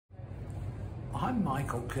I'm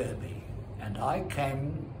Michael Kirby, and I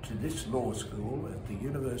came to this law school at the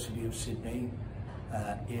University of Sydney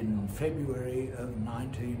in February of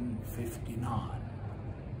 1959,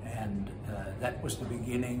 and that was the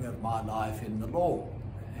beginning of my life in the law.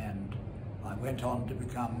 And I went on to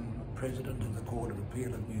become President of the Court of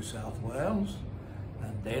Appeal of New South Wales,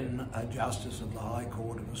 and then a Justice of the High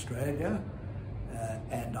Court of Australia,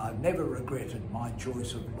 and I've never regretted my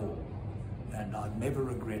choice of law, and I've never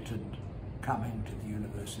regretted coming to the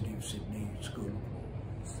University of Sydney School of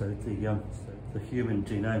Law. So the Human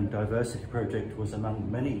Genome Diversity Project was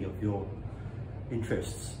among many of your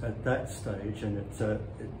interests at that stage, and it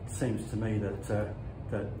seems to me that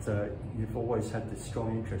you've always had this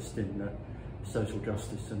strong interest in social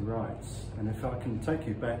justice and rights. And if I can take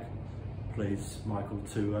you back, please, Michael,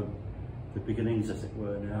 to the beginnings, as it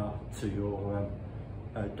were now, to your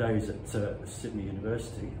days at Sydney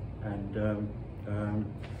University, and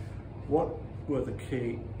what were the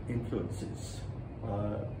key influences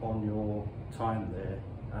on your time there?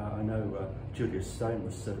 I know Julius Stone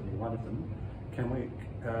was certainly one of them. Can we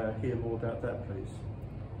hear more about that, please?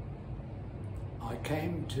 I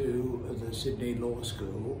came to the Sydney Law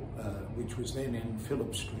School, which was then in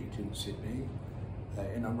Phillip Street in Sydney,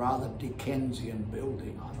 in a rather Dickensian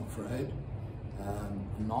building, I'm afraid.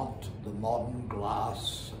 Not the modern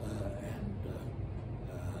glass and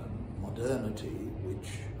modernity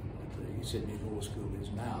which the Sydney Law School is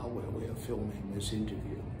now, where we are filming this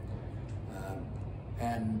interview.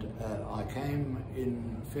 I came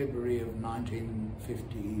in February of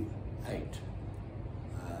 1958.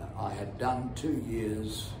 I had done 2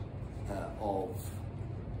 years of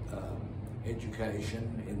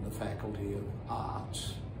education in the Faculty of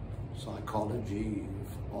Arts, Psychology,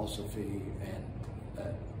 Philosophy, and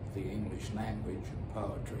the English language and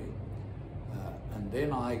poetry. And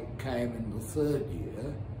then I came in the 3rd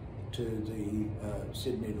year to the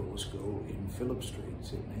Sydney Law School in Phillip Street,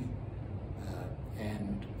 Sydney,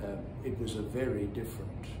 and it was a very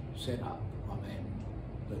different setup. I mean,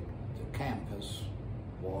 the campus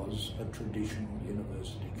was a traditional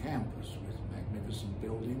university campus with magnificent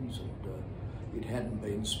buildings, and it hadn't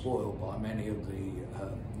been spoiled by many of the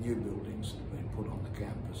new buildings that have been put on the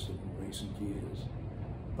campus in recent years.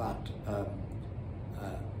 But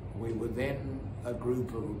we were then a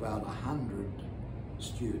group of about 100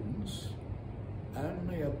 students.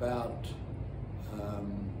 Only about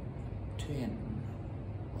 10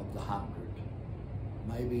 of the 100,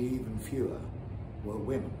 maybe even fewer, were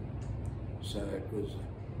women. So it was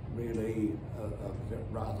really a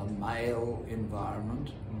rather male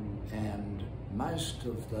environment, and most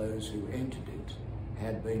of those who entered it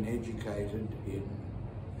had been educated in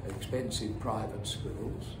expensive private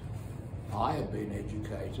schools. I had been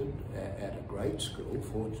educated at a great school,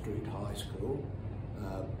 Ford Street High School,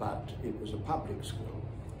 but it was a public school,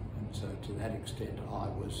 and so to that extent I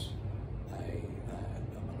was a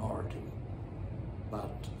minority.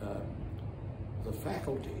 But the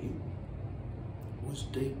faculty was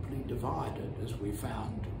deeply divided, as we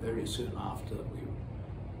found very soon after we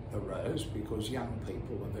arose, because young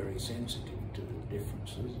people are very sensitive to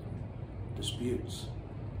differences and disputes.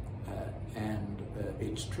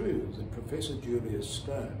 It's true that Professor Julius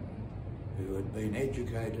Stone, who had been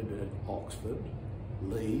educated at Oxford,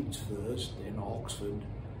 Leeds first, then Oxford,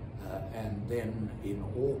 and then in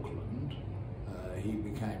Auckland, he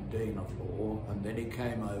became Dean of Law, and then he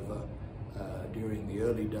came over during the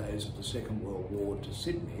early days of the Second World War to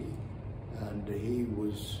Sydney, and he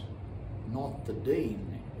was not the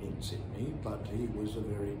Dean in Sydney, but he was a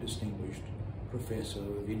very distinguished Professor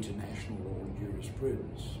of International Law and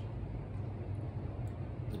Jurisprudence.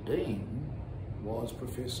 The Dean was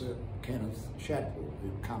Professor Kenneth Shadwell,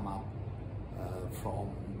 who'd come up from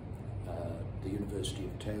the University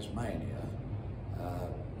of Tasmania.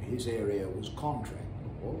 His area was contract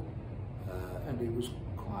law, and he was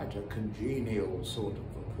quite a congenial sort of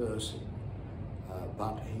a person,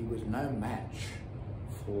 but he was no match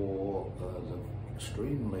for the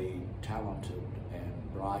extremely talented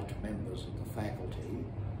and bright members of the faculty.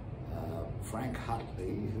 Frank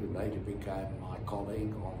Hutley, who later became my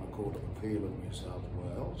colleague on the Court of Appeal of New South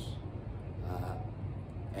Wales,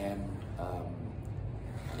 and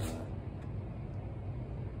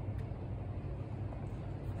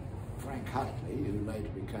Frank Hutley, who later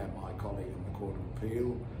became my colleague on the Court of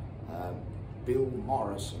Appeal, Bill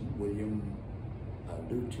Morrison, William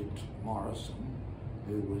Lutit Morrison,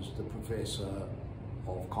 who was the Professor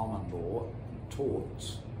of Common Law and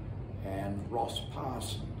Torts, and Ross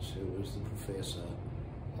Parsons, who was the Professor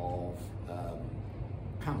of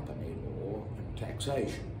Company Law and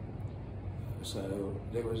Taxation. So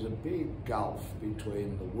there was a big gulf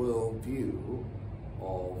between the worldview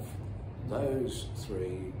of those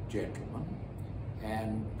three gentlemen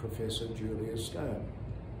and Professor Julius Stone.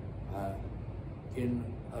 In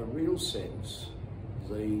a real sense,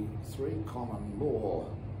 the three common law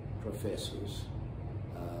professors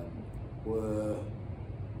were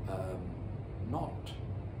not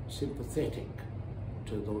sympathetic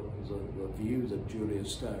to the view that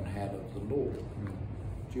Julius Stone had of the law.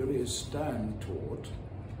 Julius Stone taught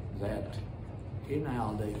that in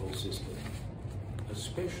our legal system,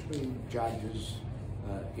 especially judges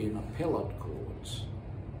in appellate courts,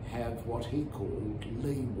 have what he called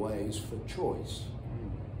leeways for choice.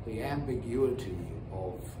 The ambiguity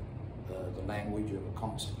of the language of a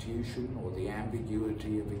constitution, or the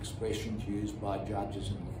ambiguity of expressions used by judges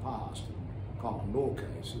in the past in common law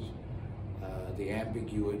cases, the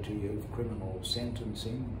ambiguity of criminal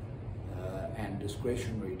sentencing and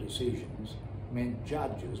discretionary decisions, meant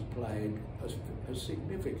judges played a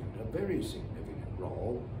very significant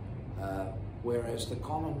role, whereas the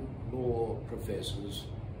common law professors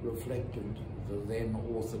reflected the then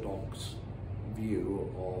orthodox view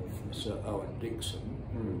of Sir Owen Dixon,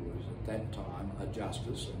 who was at that time a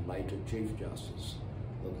justice and later Chief Justice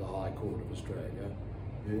of the High Court of Australia,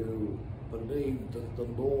 who believed that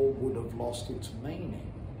the law would have lost its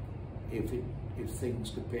meaning if things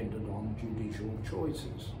depended on judicial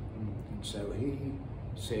choices. And so he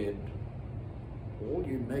said, all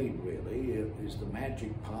you need really is the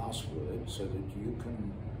magic password so that you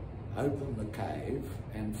can open the cave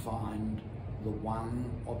and find the one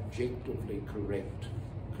objectively correct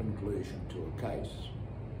conclusion to a case.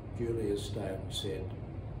 Julius Stone said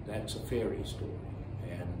that's a fairy story,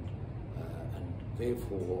 and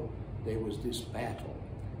therefore there was this battle.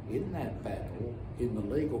 In that battle, in the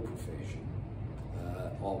legal profession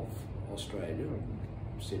of Australia and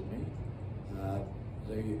Sydney,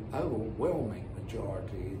 the overwhelming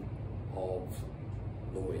majority of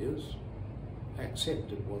lawyers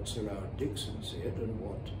accepted what Sir Owen Dixon said and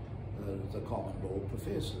what the common law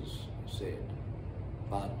professors said.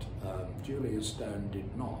 But Julius Stone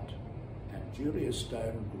did not. And Julius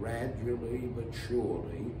Stone gradually but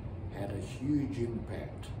surely had a huge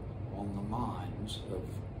impact on the minds of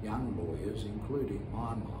young lawyers, including my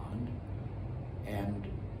mind. And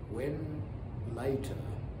when later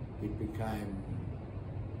it became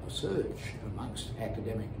a search amongst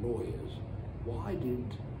academic lawyers, why did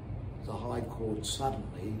the High Court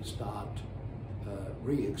suddenly start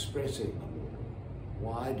re-expressing the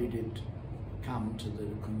law? Why did it come to the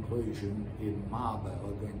conclusion in Mabo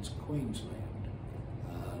against Queensland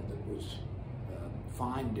that was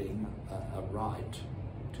finding a right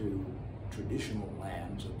to traditional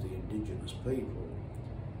lands of the Indigenous people?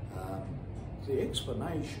 The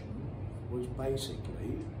explanation was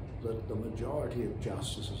basically that the majority of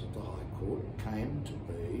justices of the High Court came to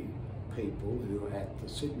be people who at the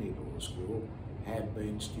Sydney Law School had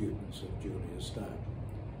been students of Julius Stone.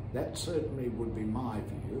 That certainly would be my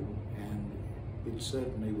view, and it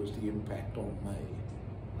certainly was the impact on me.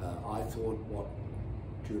 I thought what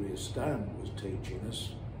Julius Stone was teaching us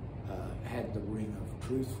had the ring of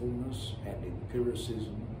truthfulness and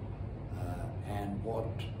empiricism, and what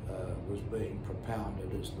was being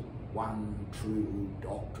propounded as the one true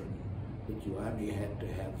doctrine that you only had to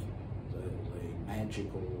have the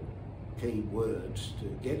magical key words to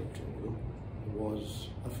get to was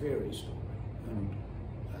a fairy story. And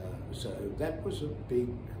so that was a big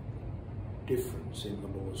difference in the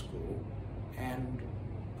law school, and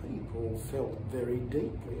people felt very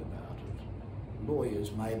deeply about it.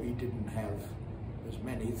 Lawyers maybe didn't have as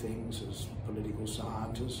many things as political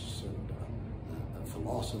scientists and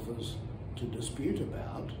philosophers to dispute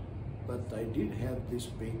about, but they did have this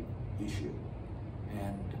big issue,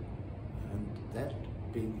 and that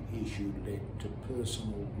big issue led to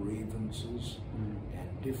personal grievances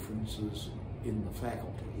and differences in the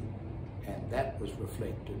faculty, and that was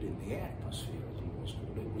reflected in the atmosphere of the law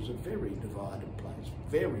school. It was a very divided place,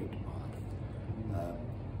 very divided.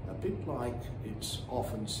 A bit like it's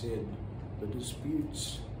often said, the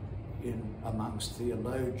disputes amongst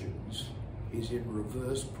theologians is in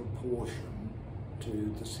reverse proportion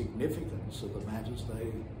to the significance of the matters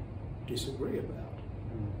they disagree about.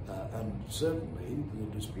 And certainly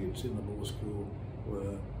the disputes in the law school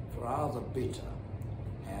were rather bitter.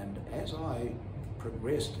 And as I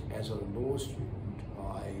progressed as a law student,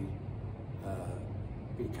 I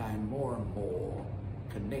became more and more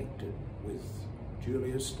connected with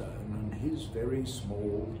Julius Stone and his very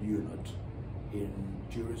small unit in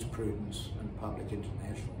jurisprudence and public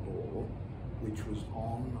international law, which was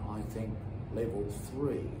on, I think, level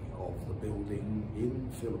 3 of the building in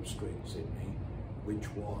Phillip Street, Sydney, which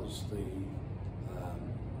was the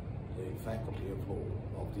Faculty of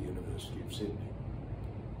Law of the University of Sydney.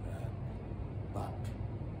 But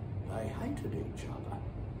they hated each other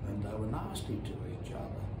and they were nasty to each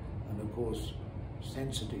other. And of course,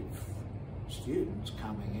 sensitive students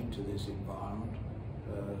coming into this environment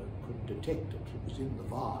could detect it. It was in the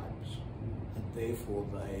vibes, and therefore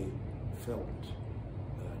they felt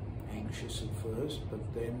anxious at first, but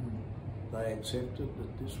then they accepted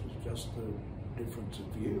that this was just a difference of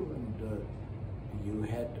view, and you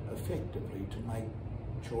had effectively to make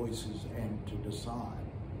choices and to decide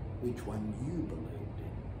which one you believed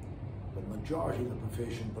in. The majority of the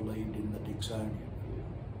profession believed in the Dixonian view,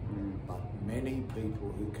 but many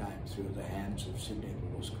people who came through the hands of Sydney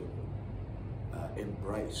Law School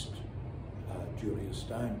embraced Julius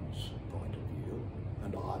Stone's point of view,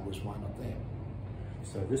 and I was one of them.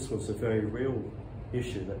 So this was a very real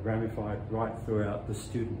issue that ramified right throughout the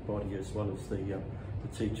student body, as well as the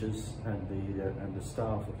teachers and the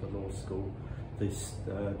staff of the law school. This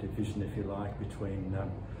division, if you like, between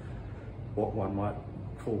what one might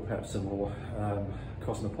call perhaps a more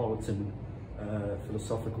cosmopolitan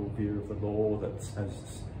philosophical view of the law that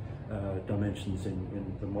has dimensions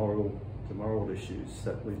in the moral issues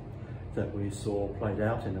that we saw played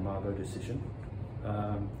out in the Mabo decision,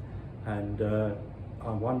 and I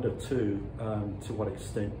wonder too to what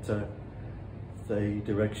extent the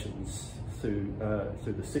directions through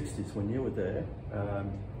the 60s when you were there,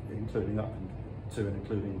 including up to and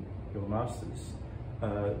including your masters,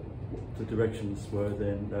 the directions were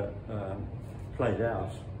then played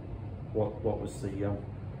out. What was the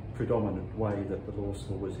predominant way that the law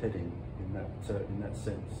school was heading in that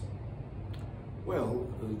sense? Well,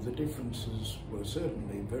 the differences were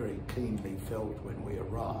certainly very keenly felt when we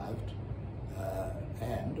arrived,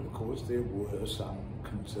 and of course there were some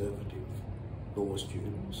conservative law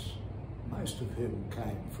students, most of whom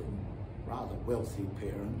came from rather wealthy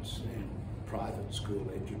parents and private school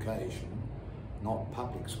education, not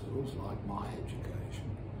public schools like my education,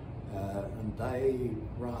 and they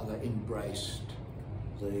rather embraced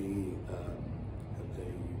the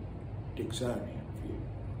Dixonian view,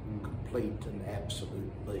 complete and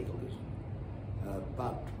absolute legalism.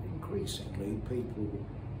 But increasingly people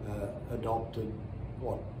adopted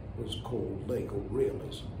what was called legal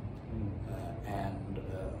realism, and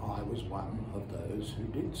I was one of those who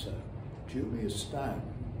did so. Julius Stone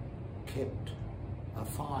kept a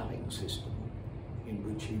filing system in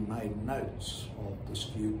which he made notes of the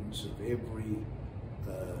students of every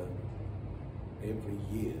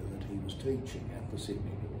year that he was teaching at the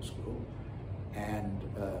Sydney Law School, and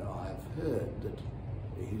I've heard that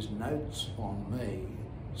his notes on me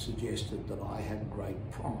suggested that I had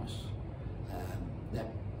great promise. That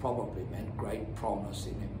probably meant great promise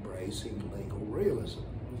in embracing legal realism.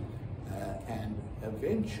 And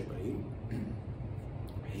eventually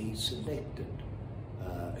he selected,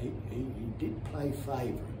 he did play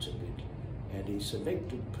favourites a bit, and he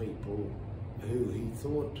selected people who he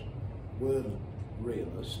thought were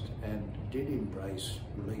realist and did embrace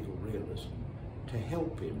legal realism to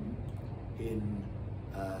help him in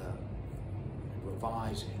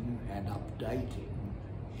revising and updating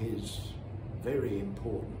his very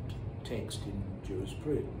important text in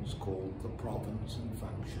jurisprudence called The Province and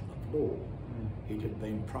Function of Law. It had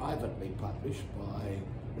been privately published by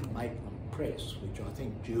Maitland Press, which I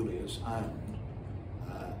think Julius owned,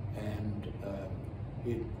 and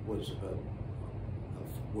it was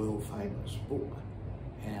a world-famous book.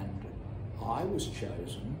 And I was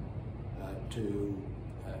chosen to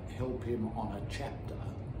help him on a chapter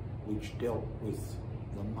which dealt with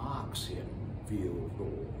the Marxian view of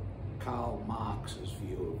law, Karl Marx's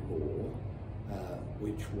view of law,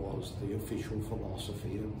 which was the official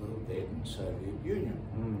philosophy of the then Soviet Union.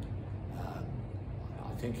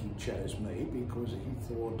 I think he chose me because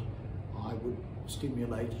he thought I would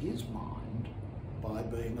stimulate his mind by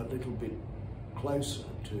being a little bit closer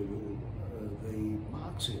to the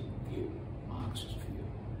Marxian view, Marx's view.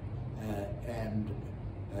 And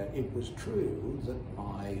it was true that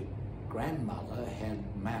my grandmother had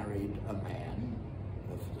married a man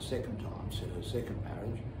for the second time, so her second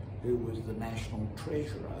marriage, who was the national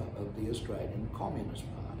treasurer of the Australian Communist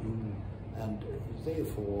Party. And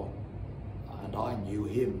therefore, and I knew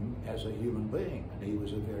him as a human being, and he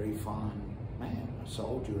was a very fine man, a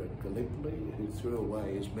soldier at Gallipoli who threw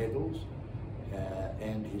away his medals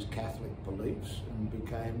and his Catholic beliefs and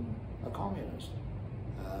became a communist.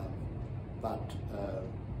 But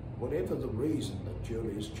whatever the reason that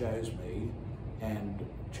Julius chose me, and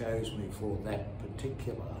chose me for that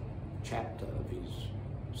particular chapter of his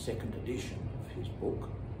second edition of his book.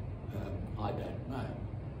 I don't know.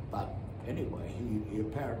 But anyway, he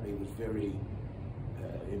apparently was very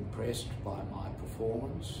impressed by my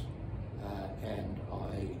performance, and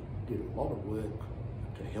I did a lot of work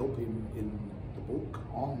to help him in the book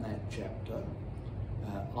on that chapter.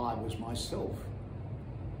 I was myself,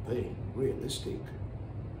 being realistic,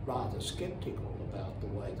 rather sceptical about the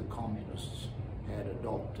way the communists had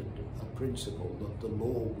adopted a principle that the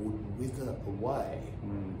law would wither away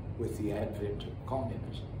with the advent of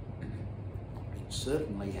communism. It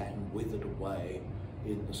certainly hadn't withered away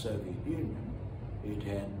in the Soviet Union. It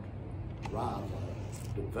had rather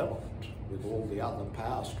developed with all the other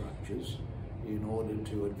power structures in order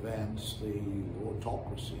to advance the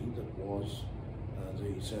autocracy that was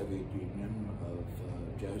the Soviet Union of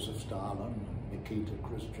Joseph Stalin and Nikita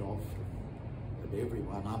Khrushchev and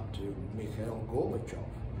everyone up to Mikhail Gorbachev.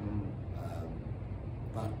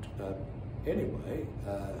 But anyway,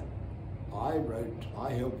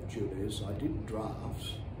 I helped Julius, I did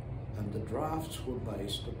drafts, and the drafts were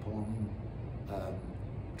based upon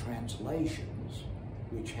translations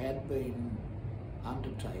which had been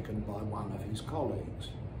undertaken by one of his colleagues,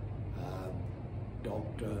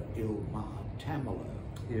 Dr. Ilmar Tamilo.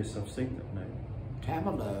 Yes, I've seen that name.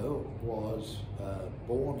 Tamilo was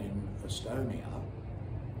born in Estonia.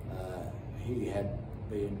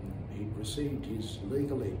 He'd received his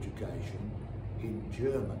legal education in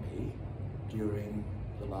Germany during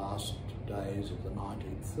the last days of the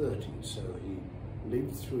 1930s. So he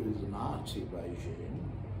lived through the Nazi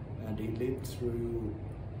regime, and he lived through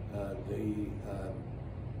the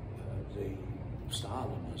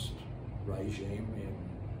Stalinist regime in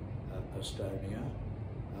Estonia,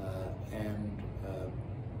 and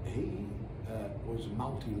he was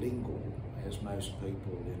multilingual, as most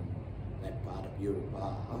people in that part of Europe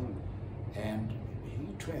are, and he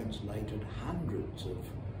translated hundreds of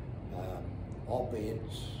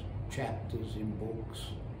op-eds, chapters in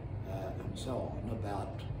books, and so on,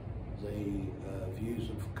 about the views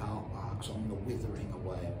of Karl Marx on the withering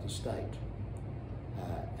away of the state.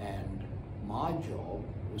 And my job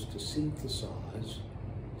was to synthesize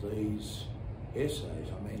these essays.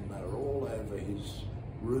 I mean, they were all over his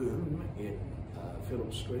room in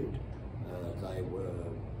Phillip Street. They were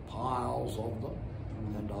piles of them,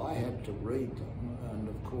 and I had to read them. And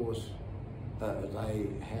of course, they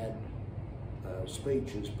had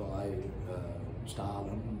speeches by Stalin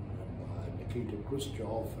and by Nikita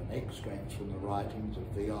Khrushchev and extracts from the writings of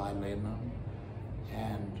V.I. Lenin.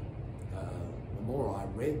 And the more I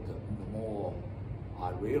read them, the more I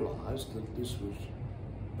realised that this was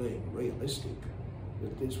being realistic,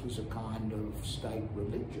 that this was a kind of state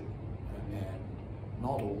religion and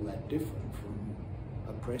not all that different from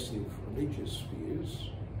oppressive religious views.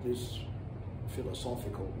 This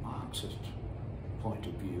philosophical Marxist point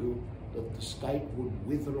of view that the state would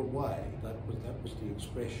wither away. That was the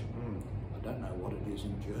expression. I don't know what it is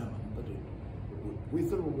in German, but it would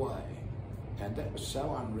wither away. And that was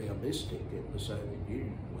so unrealistic in the Soviet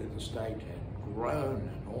Union, where the state had grown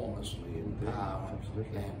enormously in power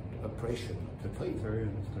and oppression of the people.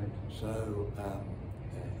 So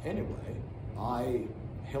anyway, I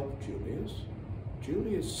helped Julius.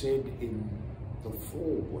 Julius said in the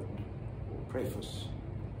foreword, or preface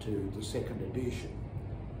to the second edition,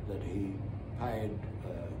 that he paid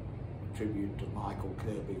tribute to Michael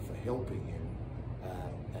Kirby for helping him,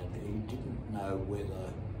 and he didn't know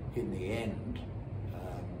whether in the end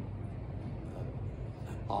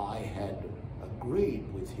I had agreed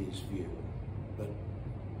with his view, but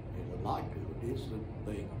the likelihood is that,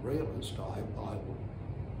 being a realist, I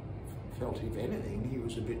felt, if anything, he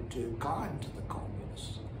was a bit too kind to the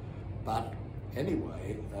communists. But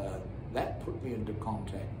anyway, that put me into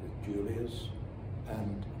contact with Julius,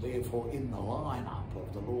 and therefore in the lineup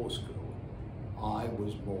of the law school, I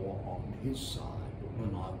was more on his side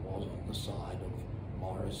than I was on the side of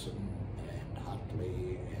Morrison and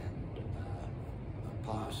Hutley and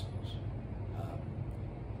Parsons.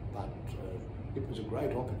 But it was a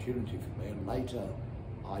great opportunity for me, and later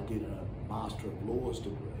I did a Master of Laws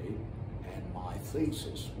degree, and my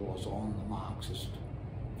thesis was on the Marxist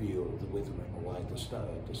view of the withering away of the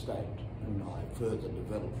state, and I further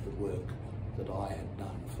developed the work that I had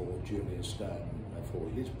done for Julius Stone for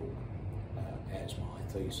his book as my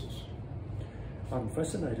thesis. I'm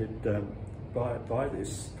fascinated by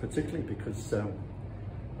this, particularly because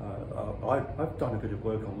I've done a bit of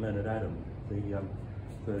work on Leonard Adam, the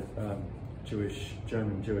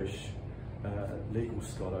German Jewish legal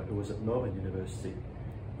scholar who was at Melbourne University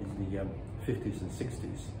in the 50s and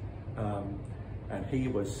 60s. And he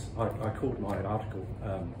was, I called my article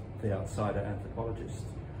The Outsider Anthropologist.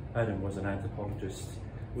 Adam was an anthropologist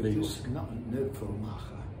Was this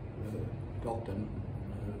Nöpfelmacher, Dr.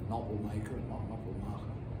 Novel maker, not novel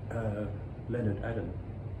maker? Leonard Adam.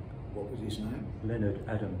 What was his name? Leonard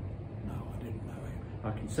Adam. No, I didn't know him.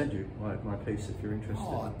 I can send you my piece if you're interested.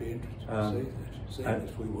 Oh, I'd be interested to see that, seeing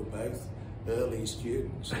as we were both early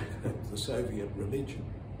students of the Soviet religion.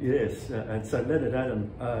 Yes, and so Leonard Adam,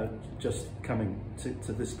 just coming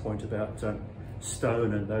to this point about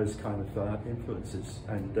Stone and those kind of influences,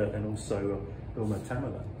 and also Ilma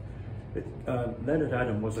Tamila. Leonard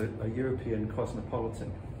Adam was a European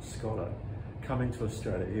cosmopolitan scholar coming to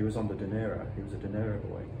Australia. He was on the Dinera, he was a Dinera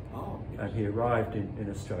boy. Oh, yes. And he arrived in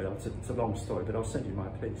Australia. It's a long story, but I'll send you my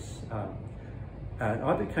piece. And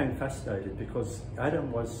I became fascinated because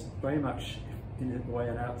Adam was very much, in a way,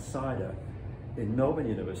 an outsider in Melbourne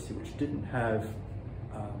University, which didn't have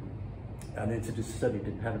an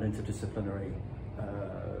interdisciplinary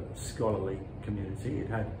scholarly community. It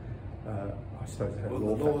had, I suppose, it had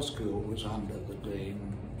well, the law school was under the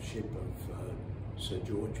deanship of Sir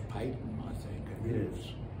George Peyton, I think. And he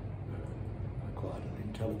was quite an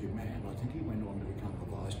intelligent man. I think he went on to become a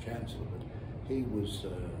vice chancellor, but he was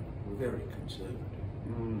very conservative.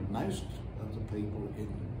 Most of the people in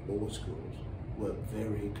law schools were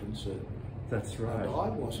very conservative. That's right. And I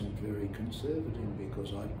wasn't very conservative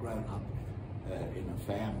because I'd grown up in a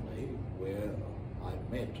family where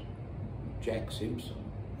I'd met Jack Simpson,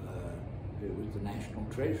 who was the national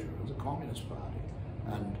treasurer of the Communist Party.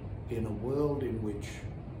 And in a world in which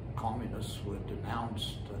communists were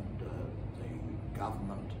denounced and the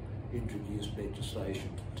government introduced legislation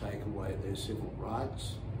to take away their civil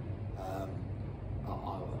rights, I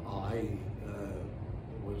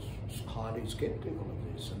was highly sceptical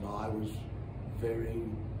of this, and I was very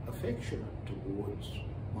affectionate towards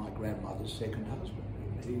my grandmother's second husband.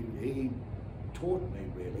 He taught me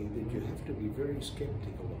really that you have to be very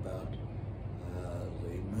sceptical about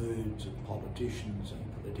the moods of politicians and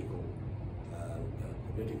political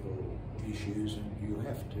issues, and you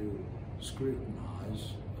have to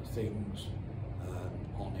scrutinise things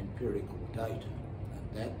on empirical data,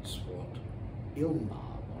 and that's what Ilma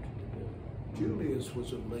wanted to do. Julius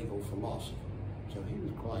was a legal philosopher, so he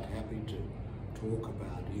was quite happy to talk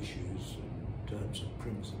about issues in terms of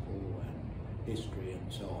principle and history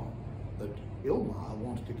and so on. But Ilma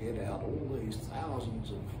wanted to get out all these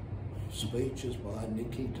thousands of speeches by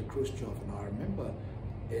Nikita Khrushchev, and I remember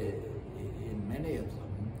in many of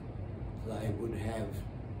them they would have,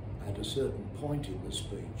 at a certain point in the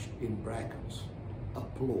speech, in brackets,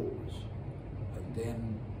 applause, and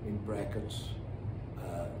then in brackets,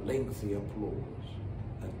 lengthy applause,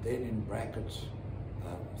 and then in brackets,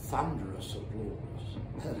 thunderous applause.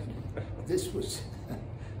 This was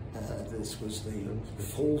the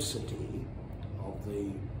falsity of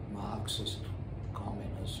the Marxist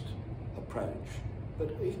communist approach,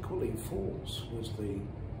 but equally false was the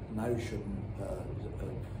notion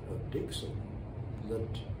of Dixon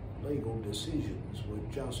that legal decisions were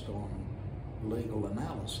just on legal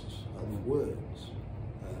analysis of words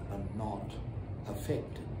and not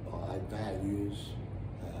affected by values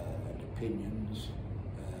and opinions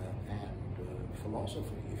and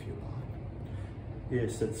philosophy, if you like.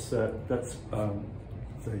 Yes, that's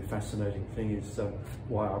the fascinating thing is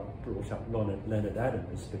why I brought up Leonard Adam,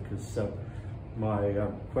 is because my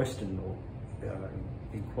question or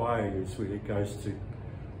inquiry is really goes to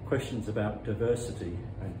questions about diversity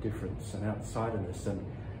and difference and outsiderness. And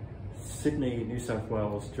Sydney, New South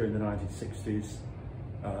Wales during the 1960s,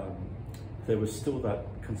 there was still that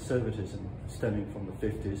conservatism stemming from the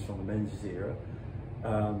 50s, from the Menzies era,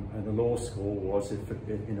 and the law school was,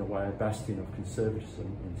 in a way, a bastion of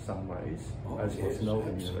conservatism in some ways, as was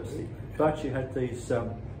Melbourne University. But you had these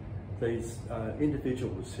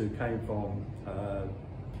individuals who came from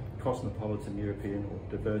cosmopolitan European or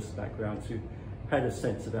diverse backgrounds who had a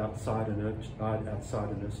sense of outsiderness.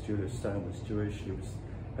 Julius Stone was Jewish. He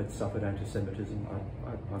had suffered anti-Semitism.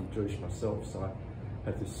 I'm Jewish myself, so I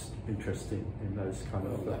had this interest in those kind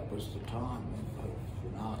of... Well, that was the time of the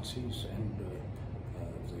Nazis and the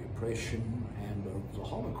oppression and of the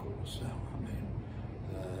Holocaust. So, I mean,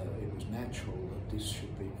 it was natural that this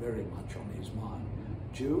should be very much on his mind.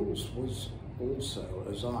 Jules was also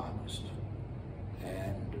a Zionist,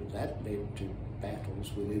 and that led to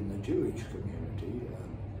battles within the Jewish community.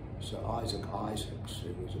 Sir Isaac Isaacs,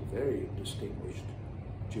 who was a very distinguished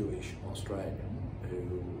Jewish Australian,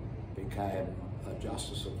 who became a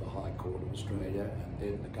Justice of the High Court of Australia and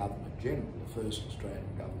then the Governor-General, the first Australian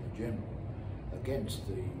Governor-General, against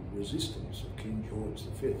the resistance of King George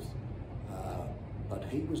V. But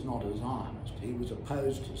he was not a Zionist. He was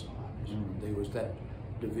opposed to Zionism. There was that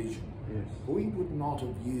division. Yes. We would not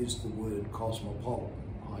have used the word cosmopolitan,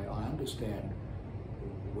 I understand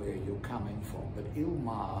where you're coming from, but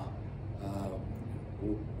Ilmar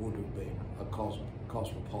would have been a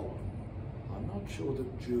cosmopolitan. I'm not sure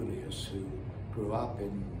that Julius, who grew up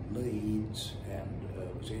in Leeds and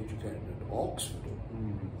was educated at Oxford,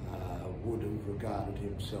 would have regarded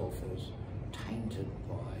himself as tainted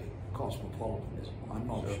by cosmopolitanism. I'm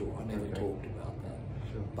not sure. I never talked about that.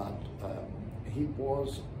 Sure. But he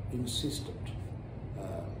was insistent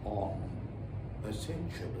on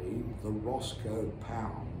essentially the Roscoe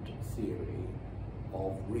Pound theory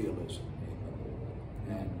of realism in the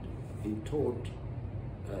law. And he taught,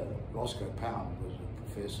 Roscoe Pound was a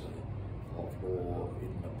professor of law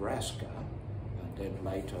in Nebraska and then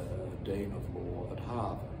later Dean of Law at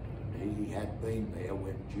Harvard. And he had been there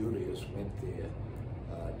when Julius went there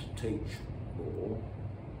to teach law,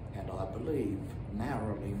 and I believe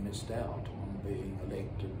narrowly missed out on being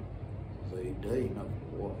elected the Dean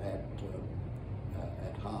of Law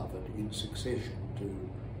at Harvard in succession to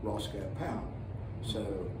Roscoe Pound. So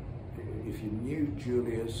if you knew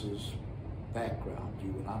Julius's background,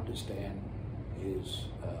 you would understand his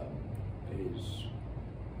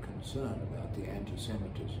concern about the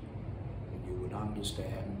anti-Semitism, and you would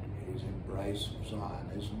understand his embrace of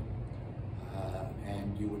Zionism,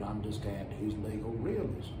 and you would understand his legal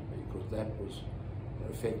realism, because that was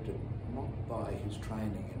affected not by his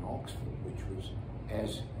training in Oxford, which was,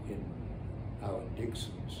 as in Owen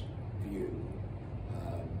Dixon's view,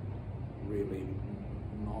 really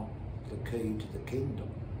not the key to the kingdom,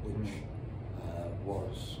 which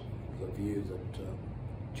was the view that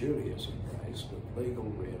Julius embraced, of legal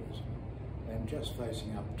realism, and just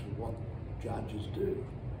facing up to what judges do.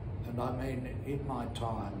 And I mean, in my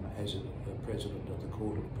time as a President of the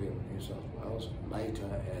Court of Appeal in New South Wales, and later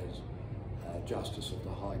as Justice of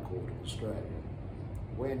the High Court of Australia,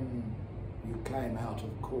 when you came out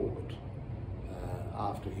of court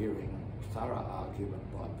after hearing thorough argument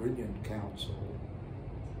by brilliant counsel,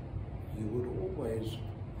 you would always,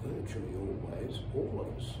 virtually always, all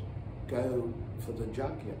of us, go for the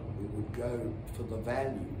jugular. We would go for the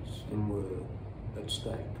values that were at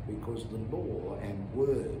stake, because the law and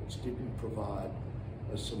words didn't provide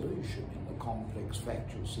a solution in the complex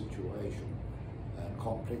factual situation and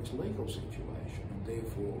complex legal situation, and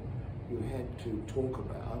therefore you had to talk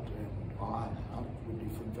about and iron out the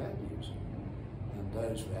different values. And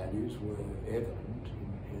those values were evident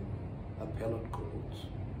in appellate courts,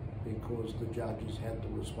 because the judges had the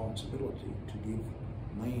responsibility to give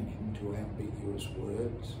meaning to ambiguous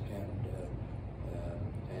words and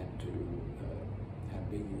to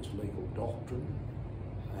ambiguous legal doctrine,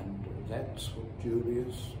 and that's what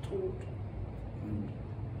Julius taught,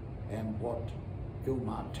 and what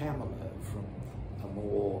Ilmar Tamerlane, from a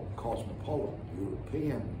more cosmopolitan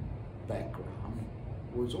European background,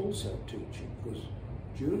 was also teaching, because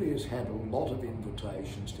Julius had a lot of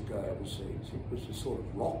invitations to go overseas. He was a sort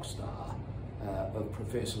of rock star of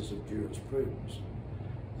professors of jurisprudence.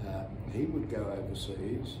 He would go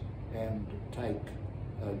overseas and take,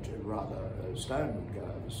 Stone would go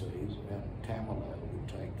overseas and Tamerlane would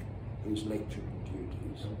take his lecturing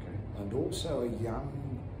duties. Okay. And also a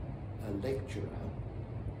young lecturer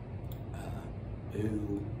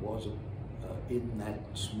who was in that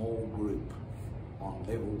small group on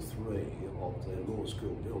level 3 of the law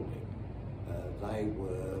school building. They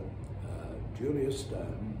were Julius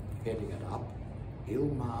Stone heading it up,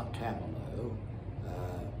 Ilmar Tamerlane,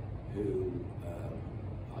 who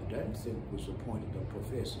I don't think was appointed a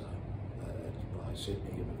professor by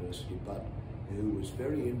Sydney University, but who was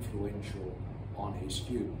very influential on his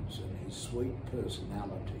students, and his sweet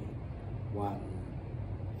personality won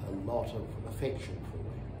a lot of affection for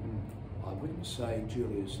him. I wouldn't say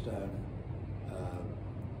Julius Stone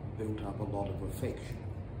built up a lot of affection.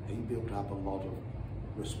 He built up a lot of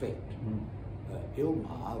respect.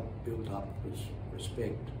 Ilmar built up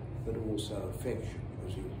respect, but also affection,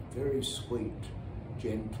 because he was a very sweet,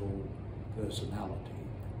 gentle personality,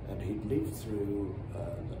 and he'd lived through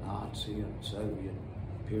the Nazi and Soviet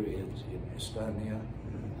periods in Estonia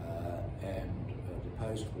and the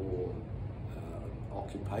post-war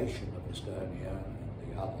occupation of Estonia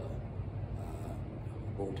and the other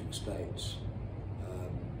Baltic states.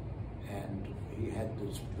 And he had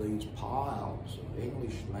these piles of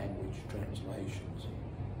English language translations,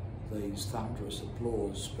 these thunderous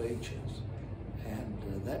applause speeches, and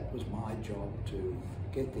that was my job to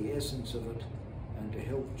get the essence of it and to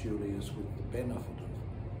help Julius with the benefit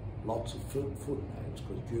of lots of footnotes,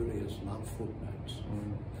 because Julius loved footnotes.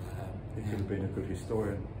 He could have been a good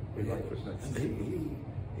historian. He liked footnotes. And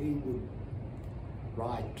he would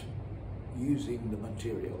write using the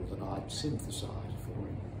material that I'd synthesised for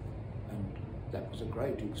him. And that was a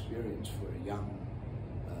great experience for a young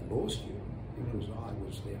law student, because I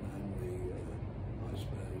was then only, I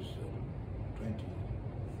suppose, 20,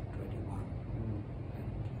 21. And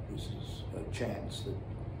this is a chance that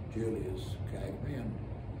Julius gave me, and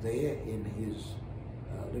there in his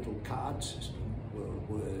little card system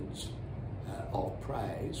were words of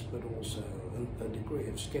praise, but also a degree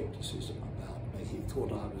of scepticism about me. He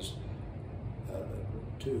thought I was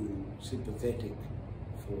too sympathetic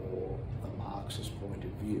for a Marxist point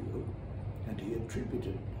of view, and he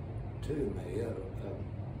attributed to me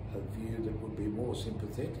a view that would be more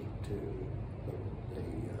sympathetic to the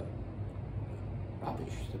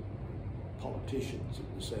rubbish that politicians in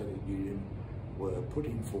the Soviet Union were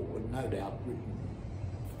putting forward, no doubt written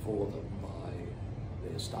for them by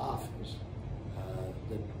their staffers,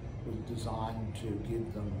 that was designed to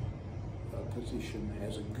give them a position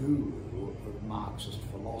as a guru of Marxist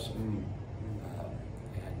philosophy. And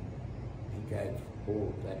he gave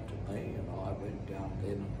all of that to me, and I went down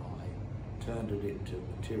then and I turned it into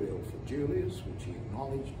material for Julius, which he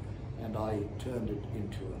acknowledged, and I turned it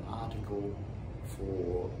into an article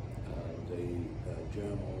for the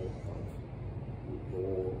Journal of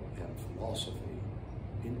Law and Philosophy,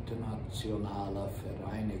 Internationale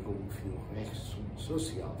Vereinigung für Rechts- und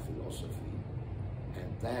Sozialphilosophie,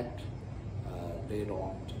 and that led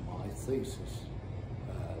on to my thesis,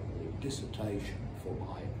 the dissertation for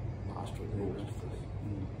my Master of Laws degree.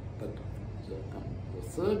 But the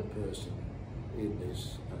third person in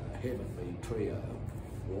this heavenly trio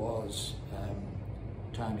was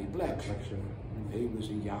Tony Blackshaw. He was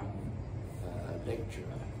a young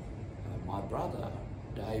lecturer. My brother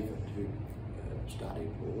David, who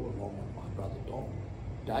studied law along with my brother Don,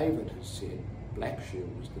 David has said Blackshaw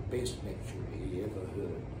was the best lecturer he ever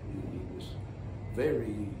heard. He was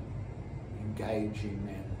very engaging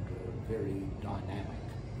and very dynamic.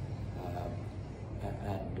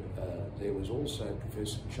 And there was also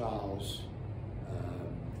Professor Charles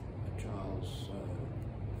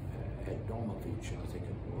Addomovich, I think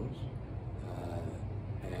it was,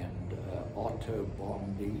 and Otto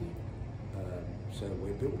Bondi. So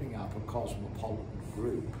we're building up a cosmopolitan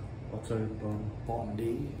group. Otto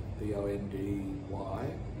Bondi, B-O-N-D-Y.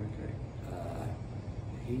 Okay.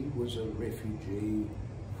 He was a refugee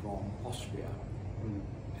from Austria, and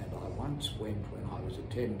I once went, when I was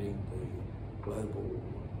attending the global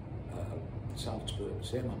Salzburg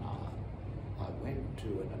seminar, I went to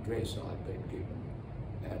an address I'd been given,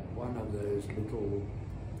 and one of those little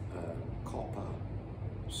copper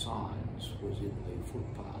signs was in the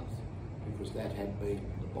footpath, because that had been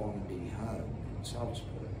the Bondi home in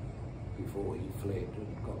Salzburg before he fled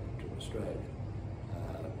and got to Australia.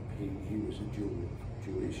 He was a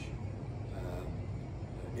Jewish.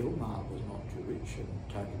 Ilmar was not Jewish, and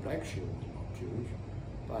Tony Blackshaw was not Jewish,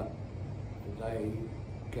 but they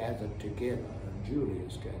gathered together, and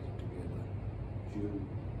Julius gathered together,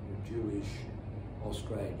 Jewish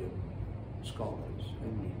Australian scholars,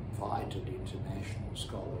 and invited international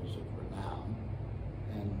scholars of renown,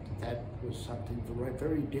 and that was something very,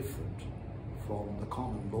 very different from the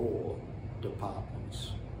common law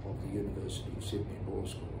departments of the University of Sydney Law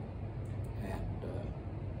School.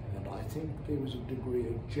 And I think there was a degree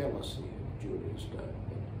of jealousy of Julius Stone,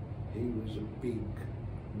 that he was a big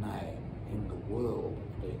name in the world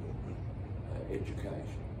of legal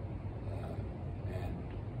education, and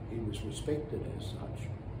he was respected as such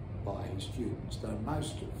by his students, though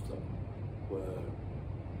most of them were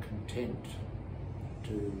content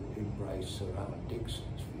to embrace Sir Owen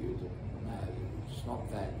Dixon's view that no, it's not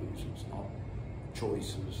values, it's not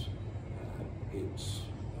choices, it's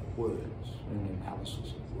words, and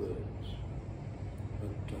analysis of words.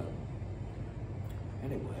 But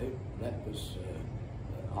anyway, that was,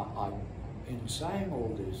 in saying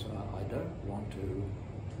all this, I don't want to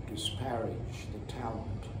disparage the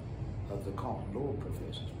talent of the common law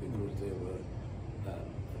professors, because there were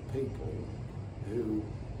people who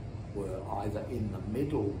were either in the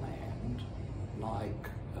middle land, like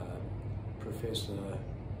Professor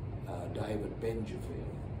David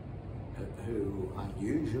Benjafield, who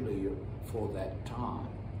unusually for that time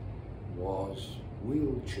was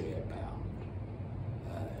wheelchair bound,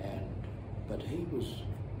 but he was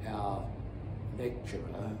our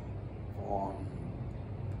lecturer on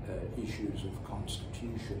issues of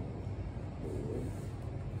constitutional law.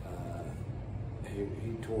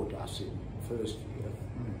 He taught us in first year,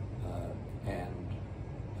 and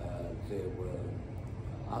there were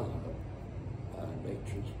other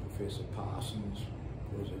lecturers. Professor Parsons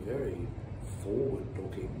was a very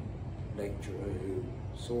forward-looking lecturer who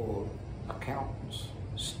saw accountants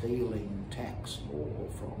stealing tax law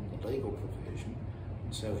from the legal profession,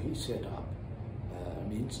 and so he set up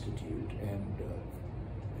an institute and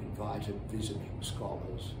invited visiting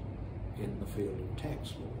scholars in the field of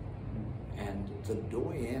tax law. And the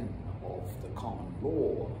doyen of the common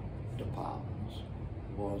law departments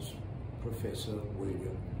was Professor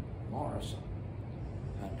William Morrison.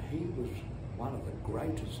 And he was one of the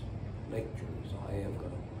greatest lecturers I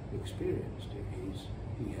ever experienced.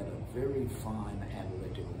 He had a very fine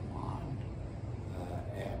analytical mind,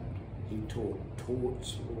 and he taught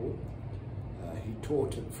torts law. He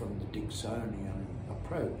taught it from the Dixonian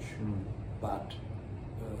approach, but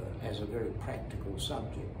as a very practical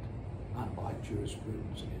subject, unlike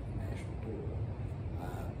jurisprudence and international law.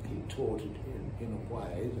 He taught it in a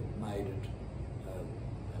way that made it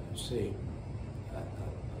seem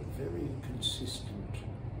a very consistent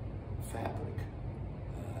fabric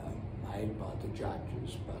made by the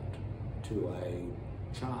judges, but to a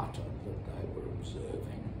charter that they were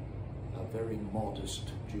observing, a very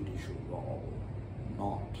modest judicial role,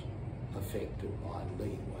 not affected by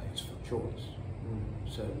leeways for choice.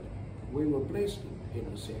 So we were blessed in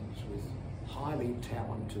a sense with highly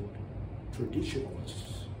talented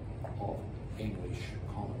traditionalists of English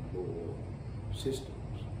common law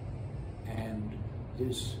systems. And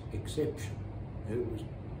this exception, it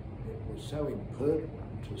was so impertinent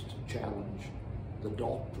as to challenge the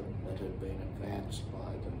doctrine that had been advanced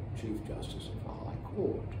by the Chief Justice of the High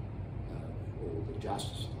Court, or the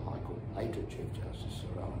Justice of the High Court, later Chief Justice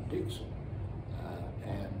Sir Owen Dixon.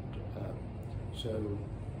 So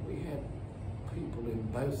we had people in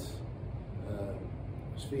both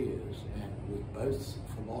spheres and with both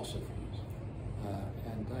philosophies,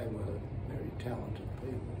 and they were very talented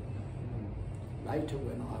people. Later,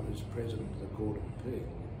 when I was President of the Court of Appeal,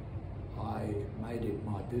 I made it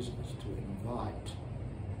my business to invite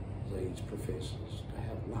these professors to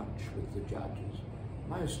have lunch with the judges,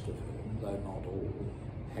 most of whom, though not all,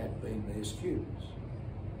 had been their students,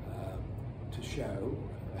 to show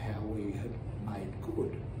how we had made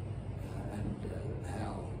good and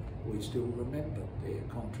how we still remembered their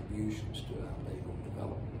contributions to our legal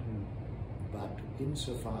development. But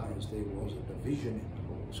insofar as there was a division in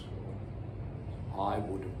the law school, I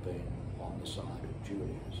would have been on the side of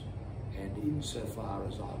Julius. And insofar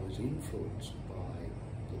as I was influenced by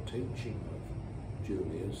the teaching of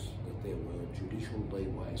Julius that there were judicial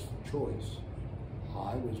leeways for choice,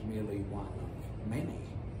 I was merely one of many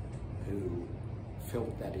who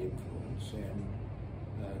felt that influence and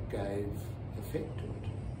gave effect to it,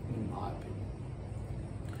 in my opinion.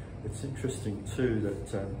 It's interesting too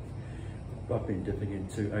that I've been dipping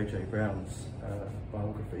into A.J. Brown's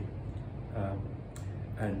biography,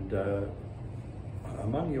 and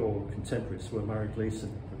among your contemporaries were Murray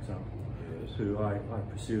Gleeson, for example, yes, who I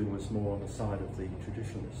presume was more on the side of the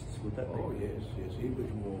traditionalists. Would that be? Oh yes, he was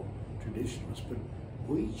more traditionalist, but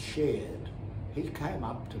we shared. He came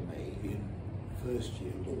up to me in first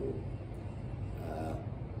year law,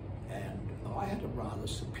 and I had a rather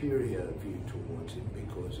superior view towards him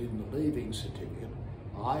because in the leaving certificate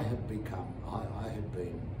I had been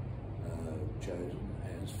chosen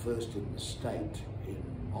as first in the state in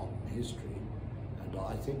modern history, and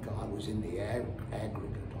I think I was in the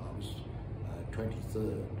aggregate, I was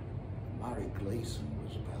 23rd. Murray Gleeson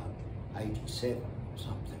was about 87 or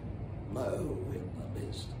something, low in the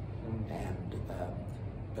list.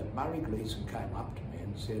 But Murray Gleeson came up to me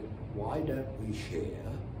and said, why don't we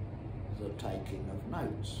share the taking of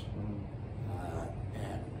notes?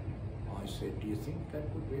 And I said, do you think that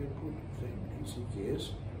would be a good thing? He said,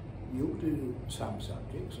 yes, you'll do some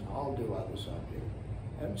subjects and I'll do other subjects.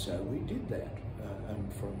 And so we did that.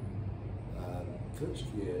 And from first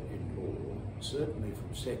year in law, certainly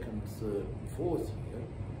from second, third and fourth year,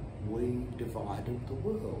 we divided the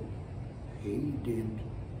world. He did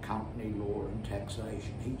company law and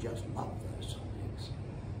taxation. He just loved those subjects.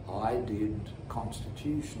 I did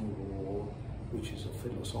constitutional law, which is a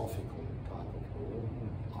philosophical type of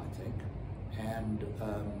law, I think, and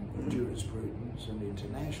jurisprudence and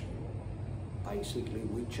international law. Basically,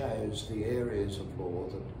 we chose the areas of law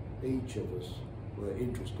that each of us were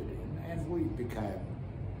interested in, and we became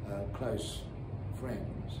close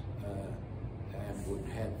friends and would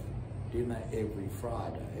have dinner every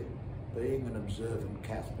Friday. Being an observant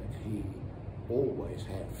Catholic, he always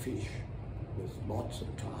had fish with lots of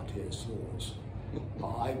tartare sauce.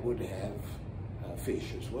 I would have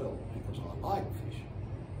fish as well because I like fish,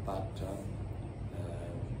 but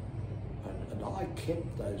and I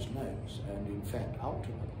kept those notes, and in fact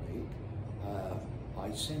ultimately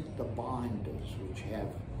I sent the binders which have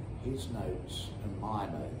his notes and my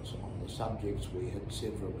notes on the subjects we had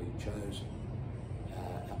severally chosen,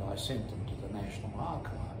 and I sent them to the National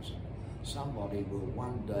Archives. Somebody will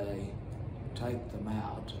one day take them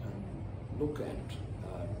out and look at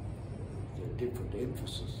the different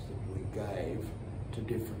emphasis that we gave to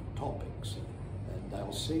different topics. And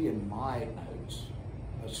they'll see in my notes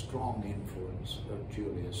a strong influence of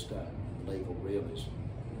Julia Stone in legal realism.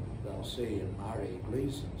 They'll see in Murray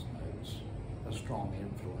Gleason's notes a strong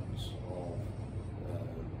influence of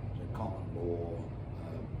the common law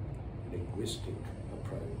linguistic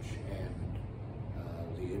approach and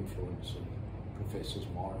the influence of Professors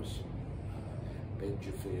Morrison and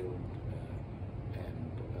Benjafield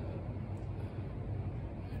and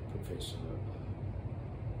Professor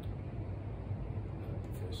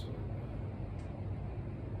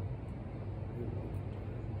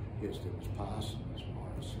yes, there was Parsons,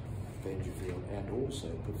 Morrison, Benjafield, and also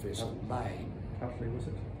Professor Lane. Partly, was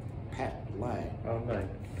it? Pat Lane. Oh, Lane. Okay.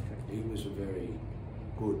 He was a very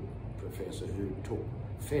good professor who took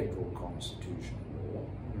federal constitutional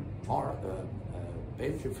law.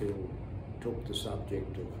 Benjafield took the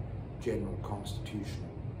subject of general constitutional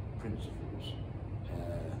principles,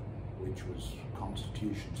 which was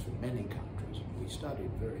constitutions for many countries. And we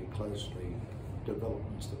studied very closely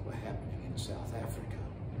developments that were happening in South Africa.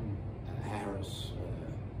 Harris,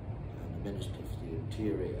 the Minister for the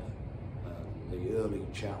Interior, the early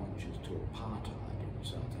challenges to apartheid in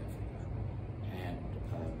South Africa. And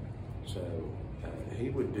so he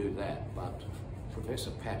would do that, but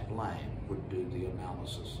Professor Pat Lane would do the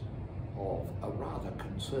analysis of a rather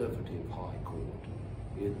conservative High Court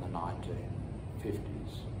in the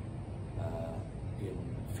 1950s in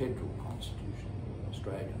federal constitutional law,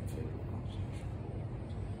 Australian federal constitutional law.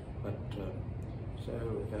 But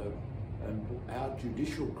and our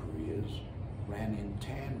judicial careers ran in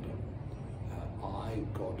tandem. I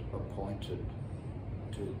got appointed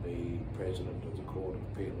to be President of the Court of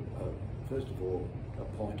Appeal, first of all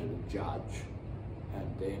appointed a judge,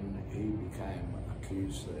 and then he became a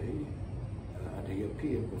QC, and he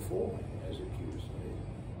appeared before me as a QC,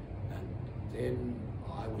 and then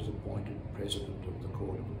I was appointed President of the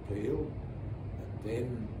Court of Appeal, and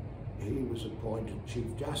then he was appointed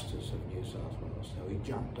Chief Justice of New South Wales, so he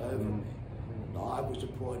jumped over me, and I was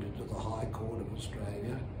appointed to the High Court of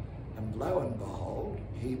Australia, and lo and behold,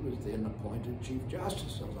 he was then appointed Chief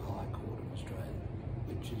Justice of the High Court of Australia,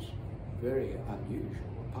 which is very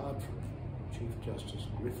unusual, apart from Chief Justice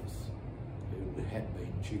Griffith, who had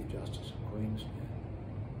been Chief Justice of Queensland.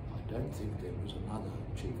 I don't think there was another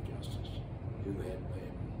Chief Justice who had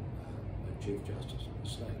been a Chief Justice of the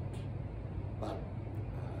state. But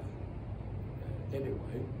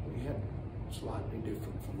anyway, we had slightly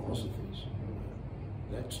different philosophies.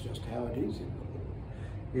 That's just how it is in the law.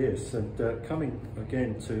 Yes, and coming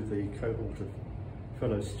again to the cohort of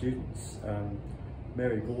fellow students,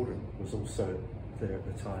 Mary Gordon was also there at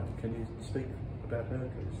the time. Can you speak about her,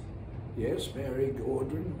 please? Yes, Mary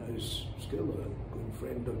Gordon is still a good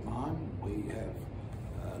friend of mine. We have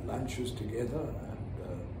lunches together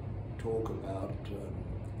and talk about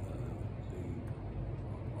the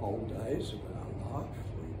old days of our life,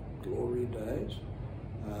 the glory days.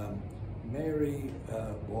 Mary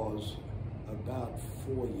was about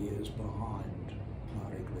 4 years behind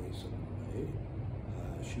Murray Gleason and me.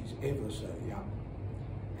 She's ever so young,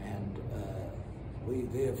 and we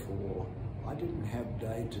therefore, I didn't have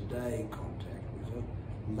day-to-day contact with her.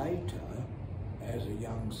 Later, as a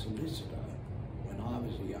young solicitor, when I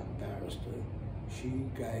was a young barrister, she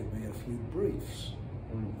gave me a few briefs,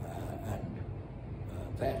 and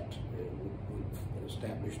that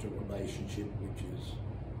established a relationship which is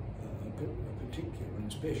a particular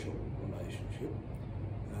and special relationship.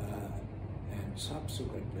 And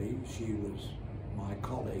subsequently, she was my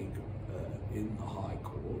colleague in the High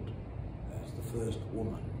Court as the first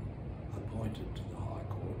woman appointed to the High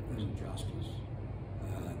Court as a justice.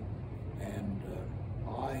 And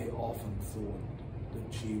I often thought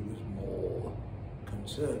that she was more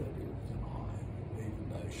conservative than I, even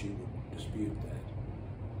though she would dispute that.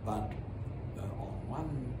 But on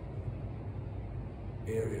one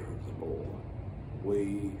area of the law,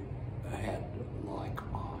 we had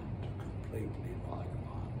like mind, completely like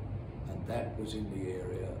mind, and that was in the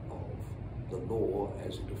area of the law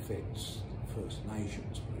as it affects First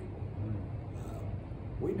Nations people.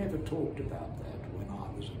 We never talked about that when I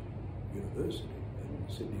was at university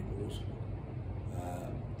in Sydney Law School.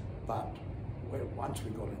 But once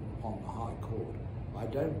we got on the High Court, I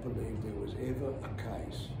don't believe there was ever a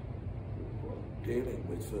case dealing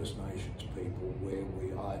with First Nations people where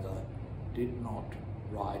we either did not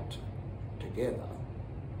write together,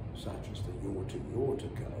 such as the Yorta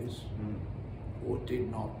case, or did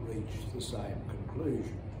not reach the same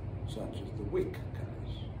conclusion, such as the Wick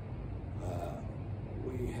case.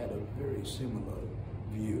 We had a very similar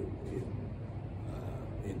view in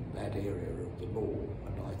in that area of the law,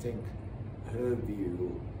 and I think her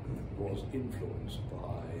view was influenced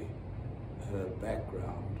by her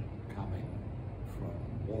background coming from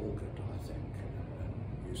Walgett, I think,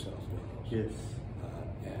 in New South Wales. Yes.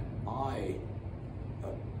 And my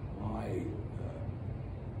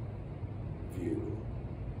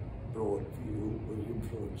broad view, was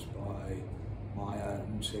influenced by my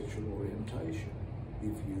own sexual orientation.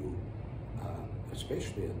 If you,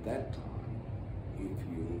 especially at that time, if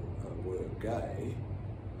you were gay,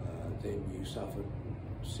 then you suffered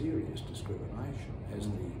serious discrimination, as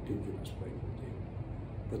the Indigenous people did.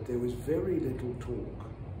 But there was very little talk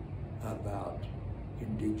about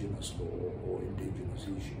Indigenous law or Indigenous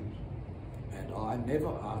issues. And I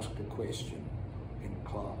never asked a question in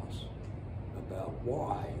class about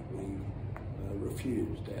why we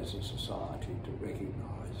refused as a society to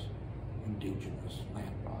recognise Indigenous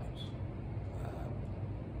land rights.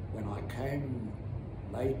 When I came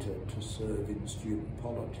later to serve in student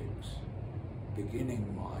politics,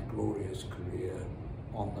 beginning my glorious career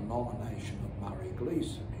on the nomination of Murray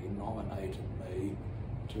Gleeson, he nominated me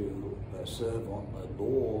to serve on the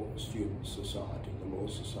Law Student Society, the Law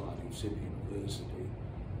Society of Sydney University,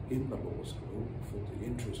 in the law school for the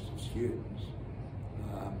interest of students.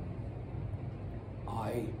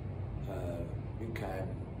 I became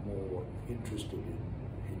more interested in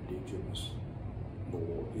Indigenous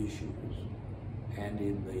law issues and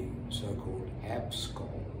in the so-called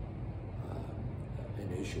ABSCOL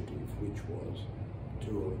initiative, which was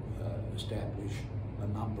to establish a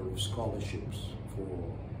number of scholarships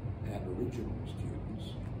for Aboriginal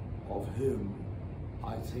students, of whom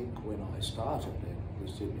I think when I started at the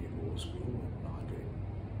Sydney Law School in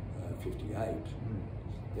 1958,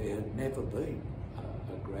 there had never been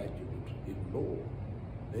a graduate in law.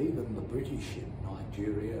 Even the British in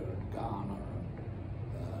Nigeria and Ghana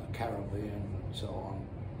and Caribbean and so on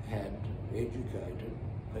had educated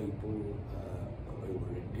people who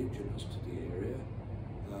were Indigenous to the area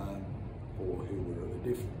or who were of a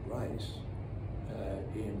different race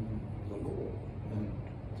in the law. And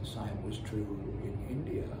the same was true in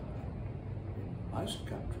India, in most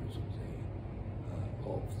countries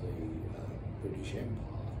of the British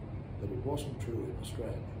Empire, but it wasn't true in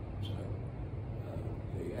Australia. So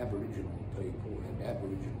the Aboriginal people and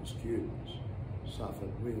Aboriginal students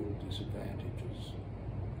suffered real disadvantages.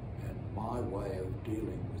 And my way of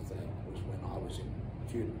dealing with that was when I was in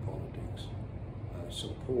student politics,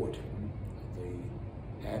 supporting the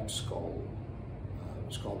ABSCOL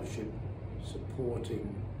scholarship,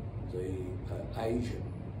 supporting the Asian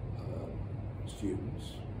students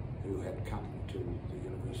who had come to the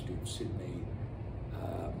University of Sydney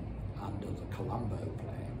under the Colombo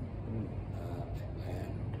plan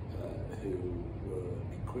and who were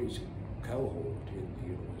an increasing cohort in the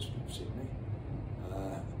University of Sydney,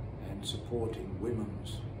 and supporting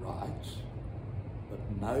women's rights. But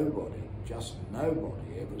nobody, just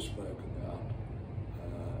nobody, ever spoke about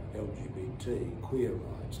LGBT, queer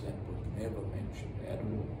rights. That was never mentioned at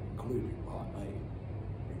all, including by me,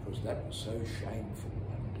 because that was so shameful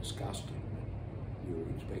and disgusting that you were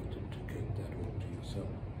expected to keep that all to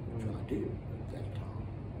yourself, which I did at that time.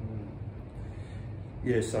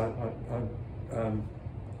 Yes, I'm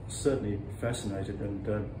certainly fascinated and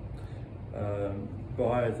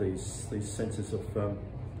by these senses of,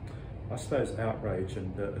 I suppose, outrage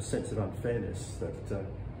and a sense of unfairness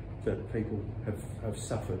that people have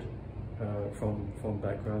suffered from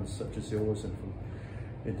backgrounds such as yours and from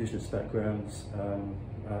Indigenous backgrounds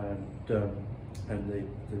and the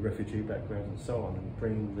refugee background and so on, and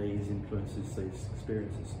bringing these influences, these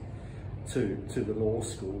experiences to the law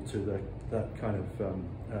school, to that kind of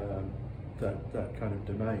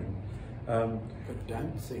domain. But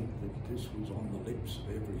don't think that this was on the lips of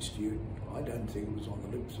every student. I don't think it was on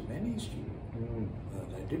the lips of any student.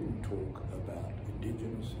 They didn't talk about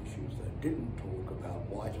Indigenous issues, they didn't talk about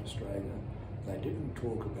white Australia, they didn't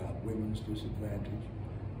talk about women's disadvantage,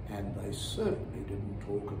 and they certainly didn't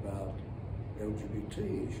talk about LGBT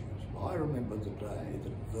issues. I remember the day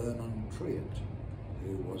that Vernon Triet,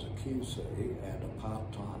 who was a QC and a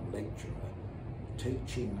part-time lecturer,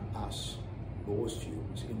 teaching us law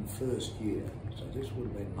students in first year, so this would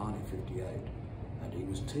have been 1958, and he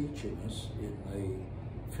was teaching us in the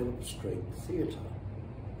Phillip Street Theatre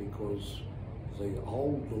because the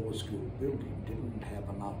old law school building didn't have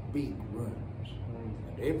enough big rooms, and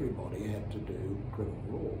everybody had to do criminal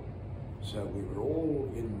law. So we were all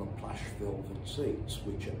in the plush velvet seats,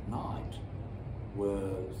 which at night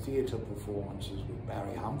were theatre performances with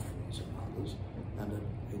Barry Humphries and others, and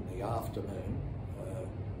in the afternoon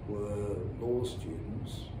were law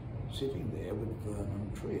students sitting there with Vernon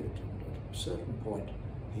Triet. And at a certain point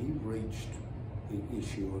he reached the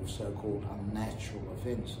issue of so-called unnatural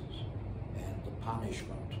offences and the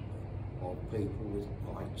punishment of people with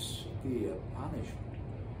quite severe punishment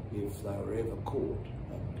if they were ever caught.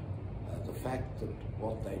 And the fact that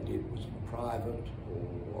what they did was in private or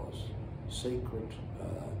was secret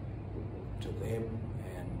to them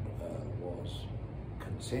and was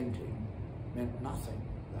consenting meant nothing.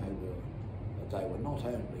 They were not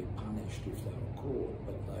only punished if they were caught,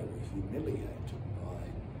 but they were humiliated by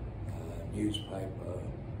newspaper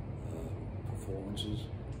performances.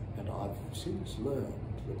 And I've since learned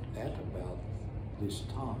that at about this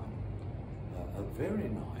time, a very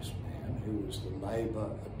nice man who was the Labor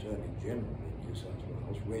Attorney General in New South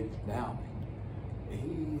Wales, Reg Downing,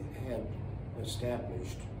 he had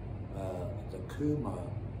established the Cooma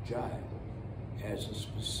jail as a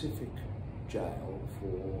specific jail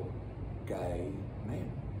for gay men,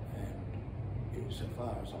 and so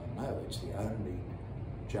far as I know, it's the only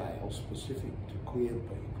jail specific to queer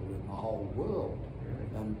people in the whole world.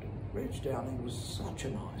 And Reg Downing was such a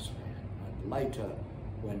nice man. And later,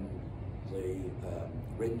 when the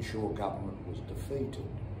Renshaw government was defeated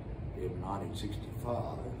in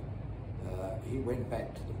 1965, he went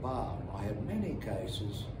back to the bar. I had many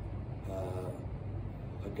cases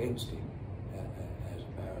against him as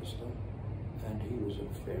a barrister, and he was a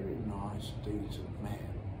very nice, decent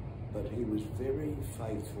man, but he was very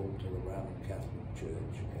faithful to the Roman Catholic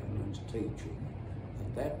Church and its teaching,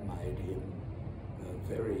 and that made him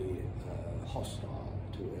very hostile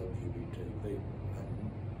to LGBT people,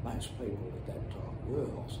 and most people at that time were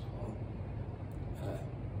hostile.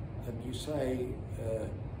 And you say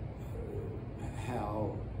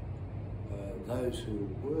how those who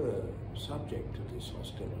were subject to this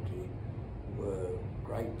hostility were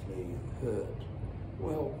greatly hurt.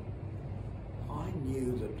 Well, I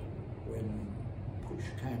knew that when push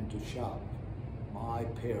came to shove, my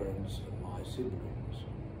parents and my siblings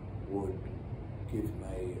would give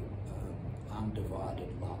me undivided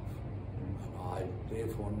love. And I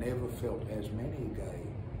therefore never felt, as many gay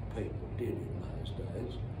people did in those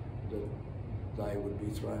days, that they would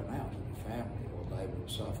be thrown out of the family or they would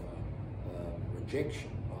suffer rejection.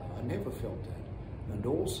 I never felt that. And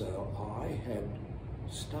also I had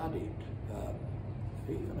studied,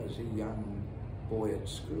 even as a young boy at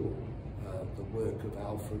school, the work of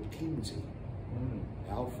Alfred Kinsey.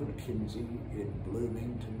 Alfred Kinsey in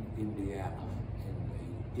Bloomington, Indiana,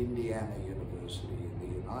 in the Indiana University in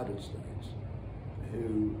the United States,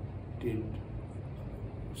 who did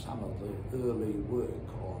some of the early work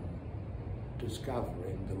on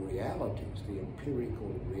discovering the realities, the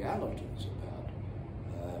empirical realities about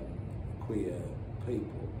queer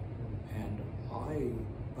people. And I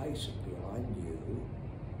knew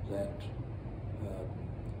that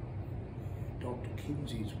Dr.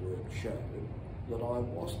 Kinsey's work showed that I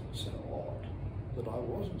wasn't so odd, that I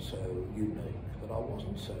wasn't so unique, that I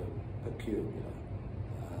wasn't so peculiar.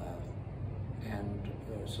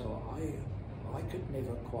 So I could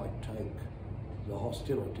never quite take the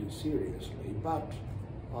hostility seriously, but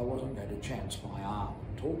I wasn't going to chance my arm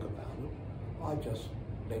and talk about it. I just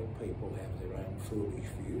let people have their own foolish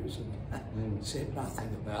views and said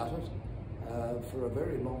nothing about it for a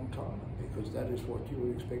very long time, because that is what you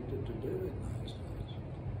were expected to do in those days.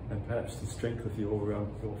 And perhaps the strength of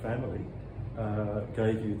your family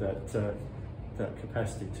gave you that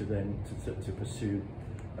capacity to then to pursue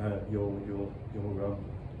your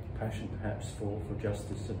passion, perhaps for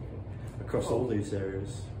justice and across all these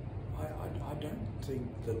areas. I don't think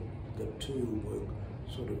that the two were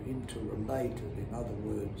sort of interrelated. In other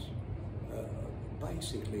words,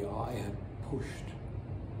 basically I had pushed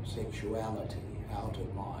sexuality out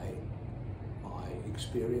of my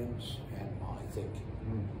experience and my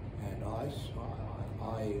thinking. And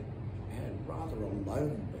I had rather a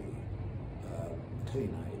lonely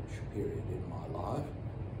teenage period in my life,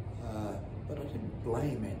 but I didn't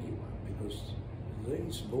blame anyone, because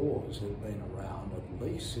these laws had been around at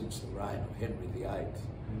least since the reign of Henry VIII,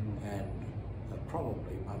 and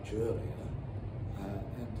probably much earlier,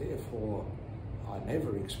 and therefore I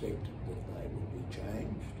never expected that they would be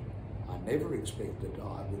changed. I never expected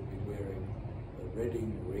I would be wearing a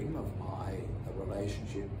wedding ring of my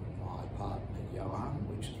relationship with my partner Johan,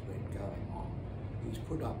 which has been going on. He's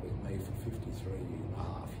put up with me for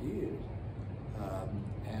 53.5 years,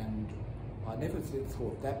 and I never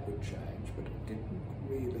thought that would change, but it didn't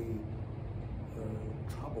really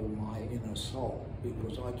trouble my inner soul,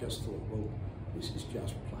 because I just thought, well, this is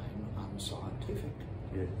just plain unscientific,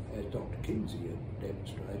 as Dr. Kinsey had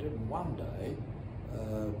demonstrated. And one day,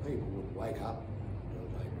 people would wake up and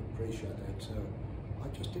they would appreciate that. So I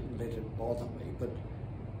just didn't let it bother me. But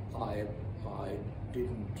I I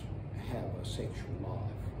didn't have a sexual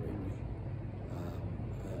life really,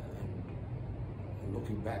 and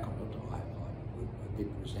looking back on it, I'm a bit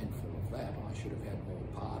resentful of that. I should have had more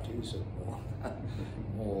parties and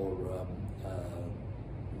more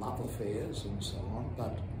love affairs and so on,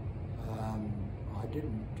 but I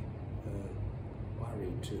didn't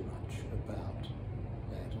worry too much about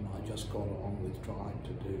that, and I just got on with trying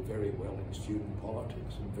to do very well in student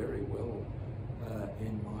politics and very well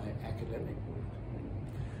in my academic work.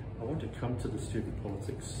 I want to come to the student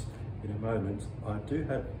politics in a moment. I do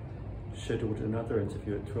have scheduled another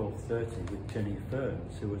interview at 12:30 with Jenny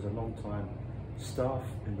Ferns, who was a long-time staff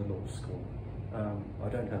in the law school. I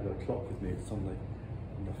don't have a clock with me, it's on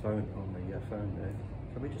the phone there.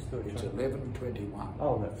 Can we just do it? It's 11:21.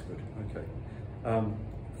 Oh, that's good. Okay.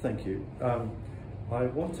 Thank you. I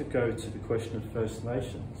want to go to the question of First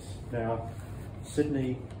Nations. Now,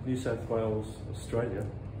 Sydney, New South Wales, Australia,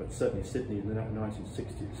 but certainly Sydney in the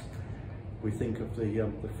 1960s, we think of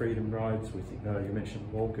the freedom rides. We think, you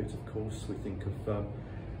mentioned Walgett, of course. We think of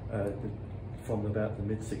from about the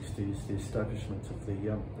mid-60s, the establishment of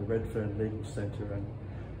the Redfern Legal Centre,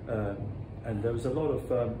 and there was a lot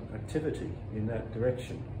of activity in that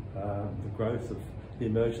direction. The growth of the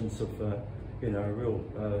emergence of a real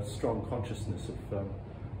strong consciousness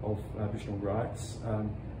of Aboriginal rights,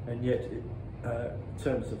 and yet in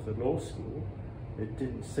terms of the law school, it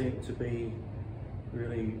didn't seem to be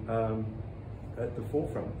really at the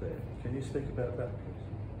forefront there. Can you speak about that, please?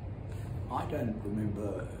 I don't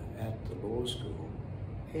remember at the law school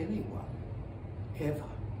anyone ever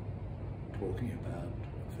talking about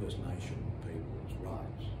First Nation people's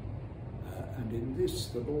rights. And in this,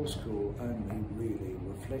 the law school only really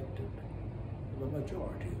reflected the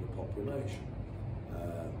majority of the population.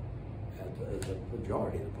 The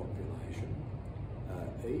majority of the population,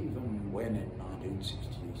 even when in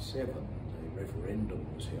 1967 the referendum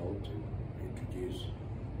was held to introduce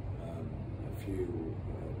a few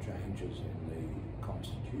changes in the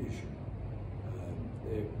Constitution,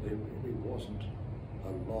 there really wasn't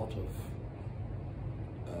a lot of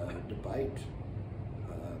debate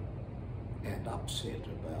and upset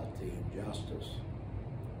about the injustice.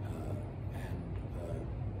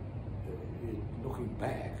 Looking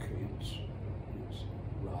back, it's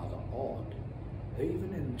rather odd.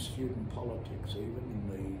 Even in student politics, even in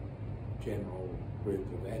the general group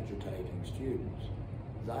of agitating students,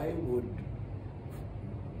 they would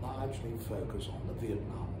largely focus on the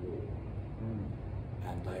Vietnam War.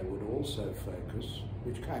 And they would also focus,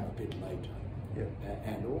 which came a bit later,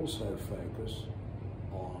 and also focus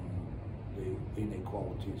on the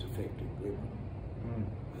inequalities affecting women,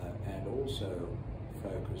 and also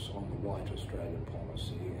focus on the White Australia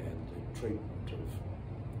policy and the treatment of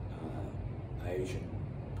Asian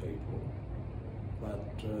people,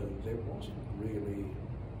 but there wasn't really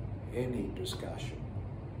any discussion,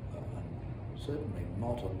 and certainly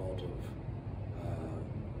not a lot of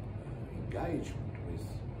engagement with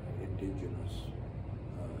Indigenous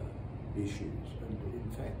issues, and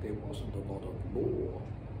in fact there wasn't a lot of law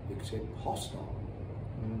except hostile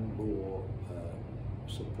law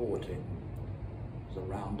supporting the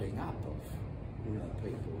rounding up of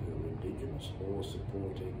people who were Indigenous, or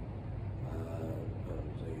supporting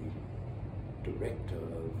the director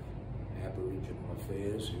of Aboriginal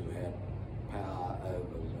Affairs who had power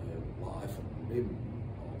over the life and limb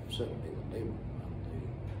of, certainly the limb, and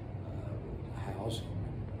the housing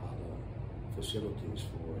and other facilities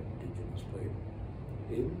for Indigenous people.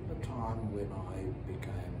 In the time when I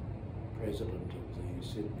became president of the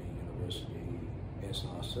Sydney University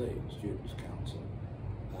SRC, Students' Council,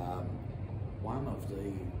 one of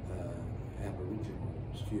the Aboriginal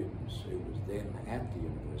students who was then at the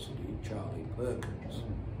university, Charlie Perkins,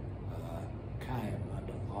 came,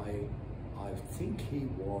 and I think he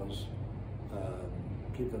was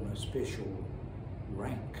given a special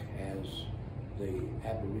rank as the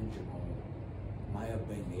Aboriginal, may have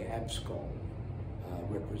been the ABSCOL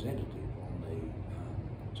representative on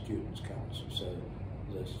the Students' Council. So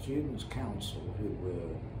the Students' Council, who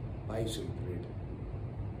were basically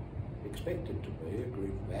expected to be a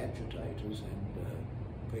group of agitators and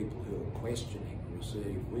people who are questioning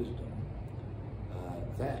received wisdom,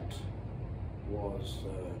 that was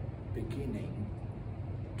beginning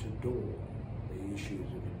to dawn the issues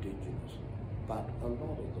of Indigenous, but a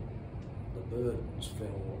lot of the burdens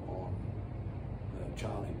fell on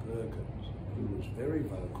Charlie Perkins, who was very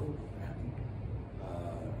vocal, and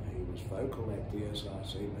he was vocal at the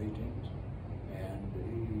SRC meetings, and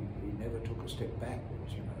he never took a step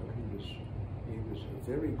backwards. You know, he was a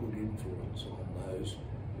very good influence on those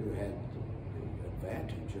who had the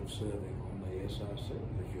advantage of serving on the SRC,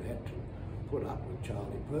 because you had to put up with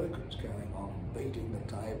Charlie Perkins going on and beating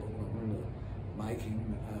the table and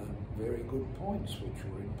making very good points which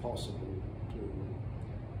were impossible to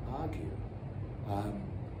argue.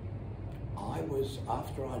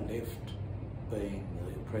 After I left being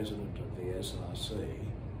the president of the SRC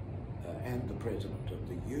and the president of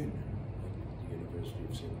the union at the University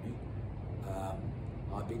of Sydney,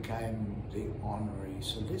 I became the honorary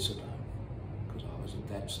solicitor, because I was at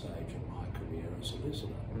that stage in my career a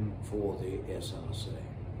solicitor for the SRC,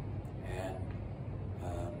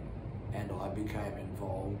 and I became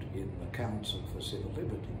involved in the Council for Civil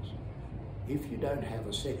Liberties. If you don't have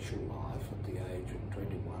a sexual life at the age of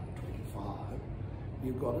 21, 25,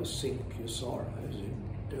 you've got to sink your sorrows in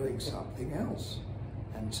doing something else.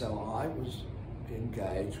 And so I was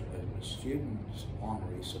engaged as a student's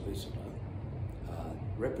honorary solicitor,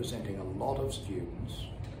 representing a lot of students,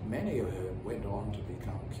 many of whom went on to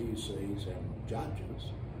become QCs and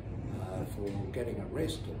judges for getting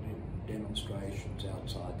arrested in demonstrations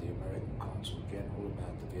outside the American Consul General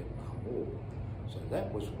about the Vietnam War. So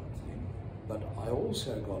that was one thing. But I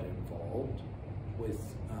also got involved with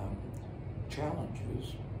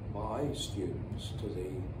challenges by students to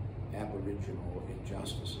the Aboriginal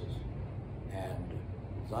injustices, and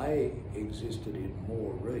they existed in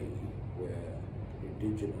Moree, where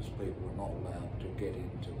Indigenous people were not allowed to get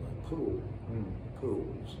into the pools,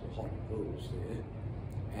 the hot pools there,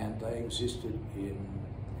 and they existed in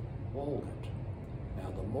Walgett. Now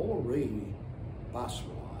the Moree bus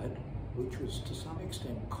ride, which was to some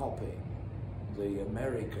extent copying the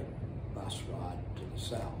American bus ride to the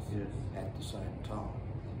south at the same time.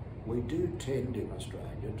 We do tend in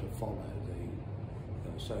Australia to follow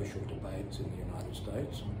the social debates in the United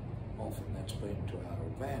States, and often that's been to our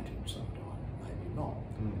advantage, sometimes maybe not.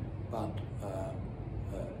 But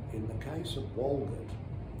in the case of Walgett,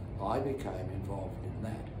 I became involved in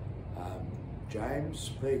that. Jim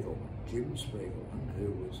Spiegelman,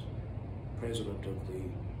 who was president of the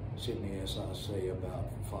Sydney SRC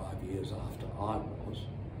about 5 years after I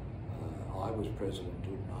was president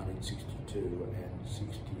in 1962 and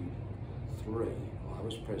 63. I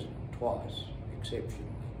was president twice,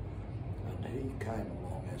 exceptionally, and he came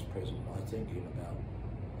along as president. I think in about,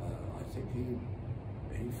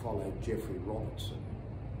 he followed Jeffrey Robertson,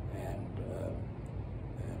 and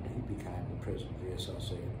he became the president of the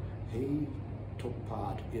SRC. He took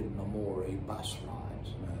part in the Moree bus rides,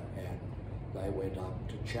 and they went up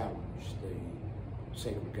to challenge the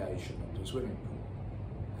segregation of the swimming pool,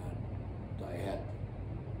 and they had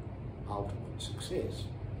ultimate success.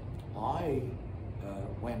 I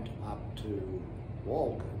went up to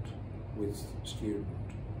Walgett with student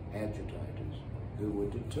agitators who were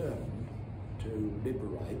determined to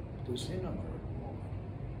liberate the cinema at Walgett.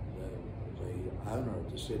 The owner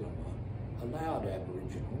of the cinema allowed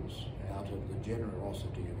Aboriginals, out of the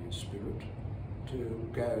generosity of his spirit, to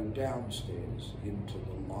go downstairs into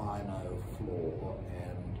the lino floor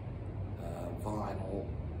and vinyl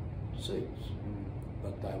seats.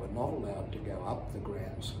 But they were not allowed to go up the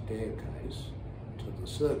grand staircase to the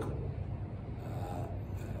circle,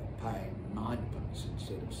 paying 9p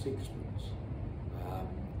instead of 6p,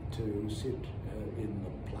 to sit in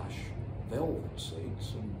the plush velvet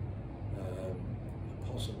seats and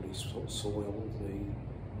possibly soil the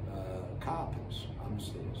carpets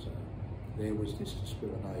upstairs. There was this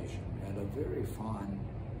discrimination, and a very fine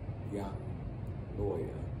young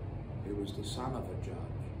lawyer who was the son of a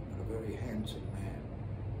judge and a very handsome man,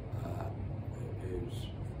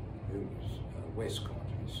 who was Westcott,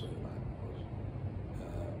 his surname was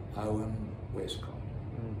Owen Westcott,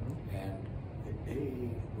 and he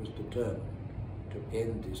was determined to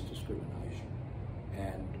end this discrimination,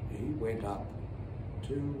 and he went up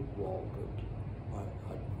to Walgett.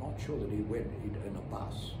 I'm not sure that he went in a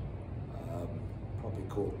bus, probably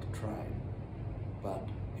caught the train, but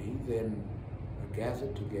he then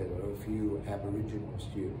gathered together a few Aboriginal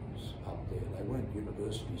students up there. They weren't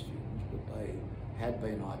university students, but they had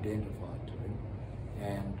been identified to him,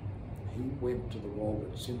 and he went to the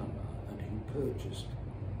Walgett cinema and he purchased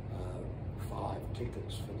 5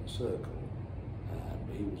 tickets for the circle,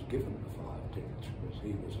 and he was given the 5 tickets because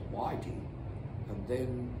he was a whitey, and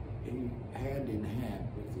then he, hand in hand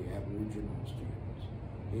with the Aboriginal students,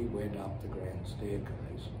 he went up the grand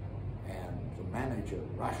staircase, and the manager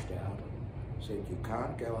rushed out and said, "You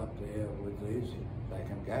can't go up there with these, they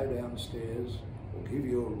can go downstairs, we'll give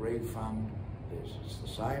you a refund, it's the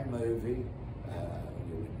same movie,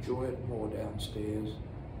 you'll enjoy it more downstairs,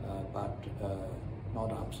 but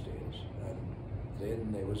not upstairs." And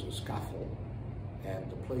then there was a scuffle, and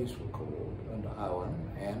the police were called, and Owen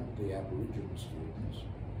and the Aboriginal students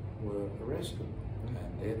were arrested.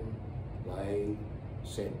 And then they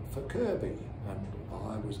sent for Kirby, and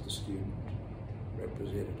I was the student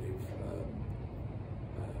representative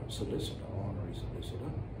solicitor, honorary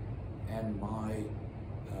solicitor, and my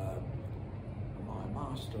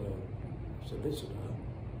master solicitor,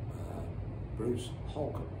 Bruce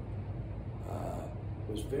Holcomb,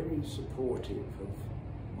 was very supportive of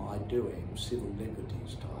my doing civil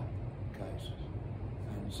liberties type cases.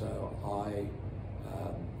 And so I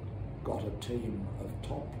got a team of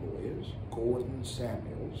top lawyers, Gordon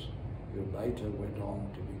Samuels, who later went on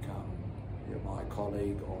to become my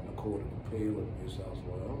colleague on the Court of Appeal of New South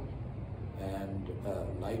Wales and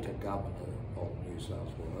later Governor of New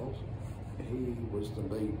South Wales. He was the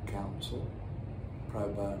lead counsel, pro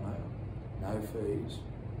bono, no fees,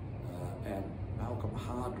 and Malcolm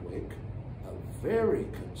Hardwick, a very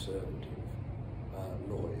conservative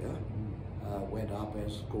lawyer, went up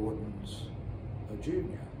as Gordon's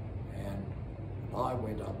junior, and I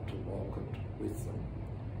went up to Walcott with them,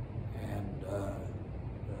 and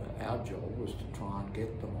our job was to try and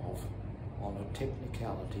get them off on a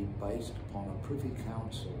technicality based upon a Privy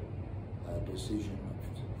Council decision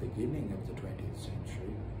at the beginning of the 20th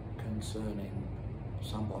century concerning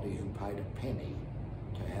somebody who paid a penny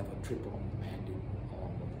to have a trip on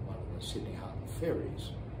one of the Sydney Harbour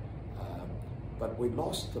ferries. But we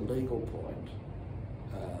lost the legal point.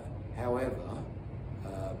 However,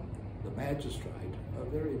 the magistrate, a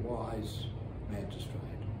very wise magistrate,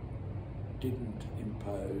 didn't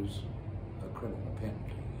impose a criminal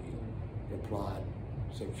penalty. He applied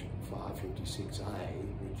section 556A,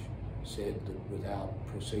 which said that without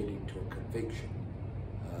proceeding to a conviction,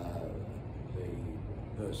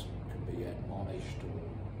 the person can be admonished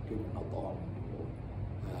or given a bond,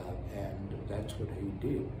 and that's what he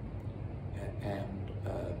did. And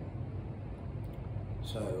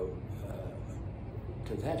so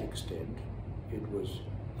to that extent, it was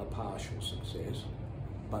a partial success,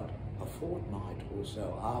 but a fortnight or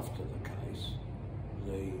so after the case,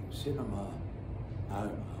 the cinema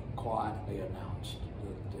owner quietly announced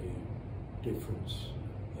that the difference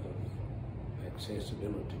of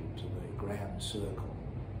accessibility to the Grand Circle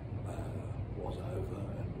was over,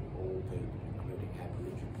 and all people, including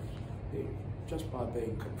Aboriginals, just by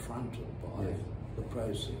being confronted by the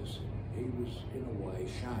process, he was in a way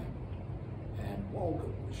shamed, and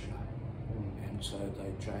Walgett was shamed, and so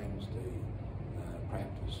they changed the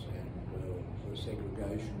practice, and the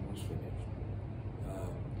segregation was finished.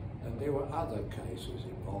 And there were other cases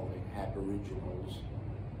involving Aboriginals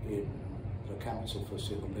in the Council for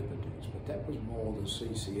Civil Liberties, but that was more the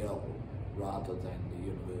CCL rather than the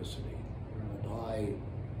university. And I,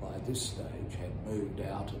 by this stage, had moved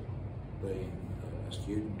out of being a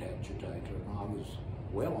student agitator, and I was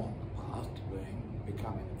well on the path to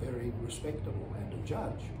becoming very respectable and a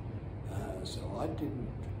judge. So I didn't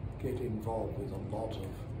get involved with a lot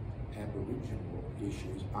of Aboriginal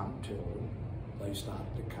issues until they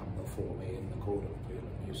started to come before me in the Court of Appeal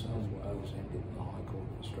of New South Wales and in the High Court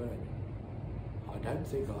of Australia. I don't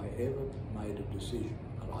think I ever made a decision,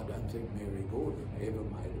 and I don't think Mary Gordon ever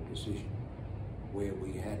made a decision where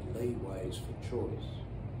we had leeways for choice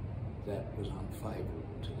that was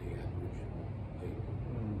unfavourable to the Aboriginal people,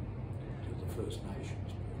 to the First Nations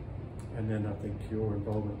people. And then I think your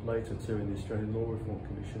involvement later too in the Australian Law Reform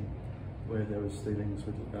Commission, where there was dealings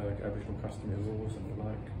with Aboriginal customary laws and the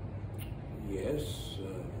like. Yes,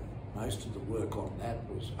 most of the work on that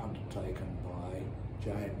was undertaken by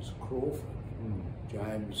James Crawford.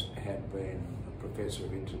 James had been a professor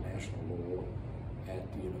of international law at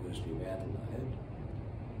the University of Adelaide,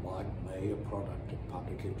 like me, a product of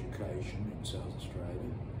public education in South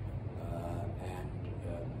Australia, and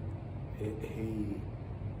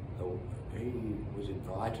he was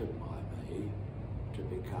invited by me to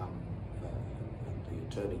become the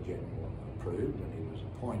Attorney General approved, and he was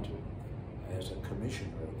appointed as a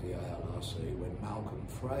commissioner of the ALRC when Malcolm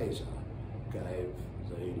Fraser gave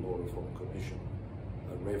the Law Reform Commission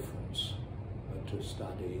a reference to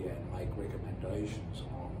study and make recommendations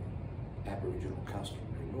on Aboriginal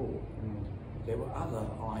customary law. There were other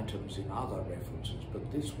items in other references,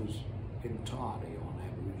 but this was entirely on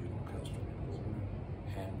Aboriginal customary law.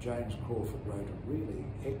 And James Crawford wrote a really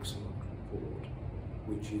excellent report,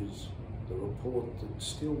 which is the report that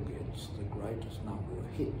still gets the greatest number of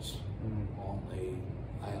hits on the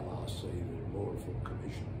ALRC, the Law Reform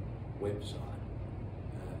Commission website.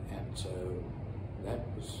 And so that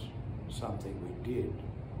was something we did,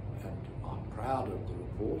 and I'm proud of the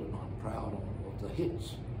report and I'm proud of the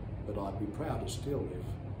hits, but I'd be prouder still if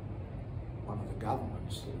one of the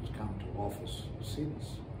governments that has come to office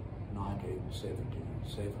since 1977,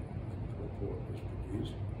 when the report was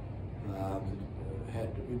produced,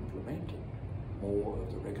 had implemented more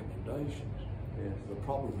of the recommendations. Yes. The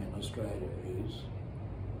problem in Australia is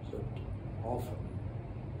that often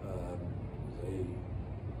the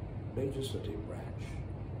legislative branch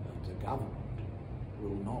of the government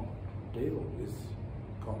will not deal with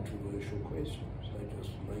controversial questions. They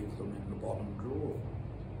just leave them in the bottom drawer.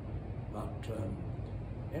 But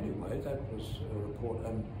anyway, that was a report.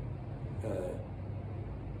 And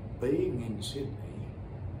being in Sydney,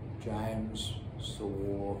 James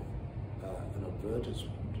saw an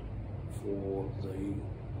advertisement for the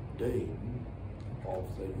Dean of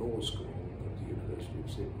the law school at the University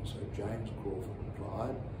of Sydney. So James Crawford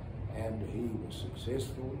applied, and he was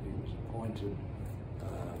successful. He was appointed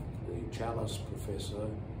the Chalice Professor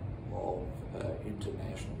of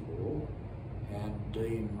International Law and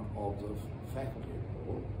Dean of the Faculty of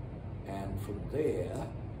Law. And from there,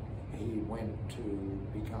 he went to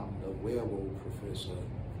become the Wierwille Professor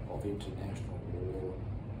of International Law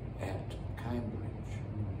at Cambridge.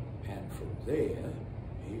 And from there,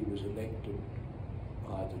 he was elected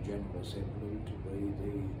by the General Assembly to be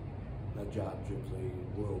the judge of the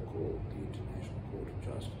World Court, the International Court of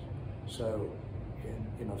Justice. So,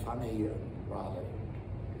 in a funny and rather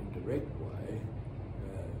indirect way,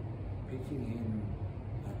 picking him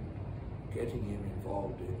and getting him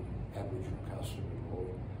involved in Aboriginal customary law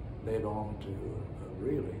led on to a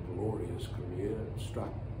really glorious career,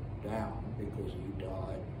 struck down because he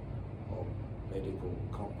died of medical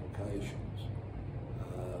complications,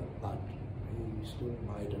 but he still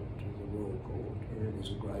made it to the Royal Court. He was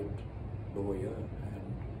a great lawyer and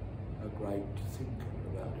a great thinker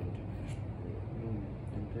about international law.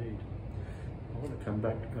 Indeed. I want to come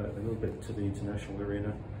back a little bit to the international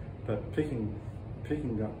arena, but picking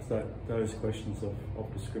up those questions of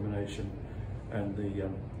discrimination and the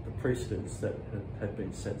precedents that had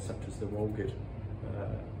been set, such as the Walgett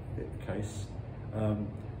case. The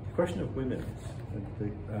question of women,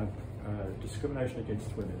 the discrimination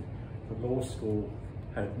against women. The law school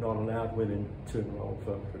had not allowed women to enrol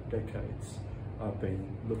for decades. I've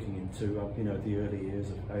been looking into, the early years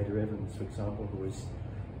of Ada Evans, for example, who was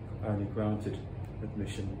only granted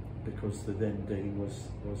admission because the then dean was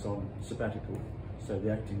on sabbatical, so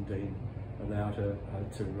the acting dean allowed her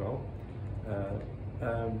to enrol.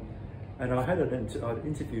 And I'd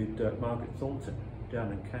interviewed Margaret Thornton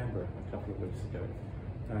down in Canberra a couple of weeks ago,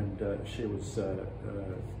 and she was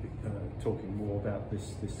talking more about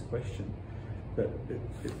this question, that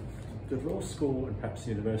the law school, and perhaps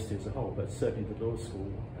the university as a whole, but certainly the law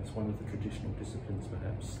school as one of the traditional disciplines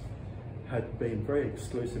perhaps, had been very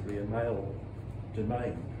exclusively a male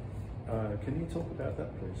domain. Can you talk about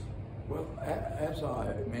that, please? Well, as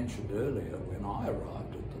I mentioned earlier, when I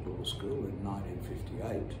arrived at the law school in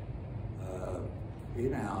 1958,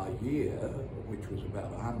 in our year, which was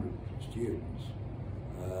about 100 students,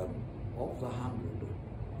 of the 100,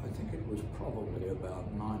 I think it was probably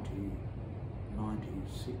about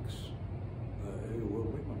 96 who were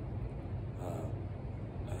women.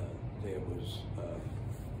 There was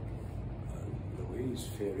Louise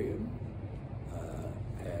Ferrian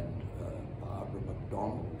and Barbara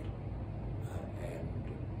MacDonald and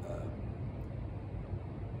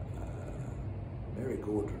Mary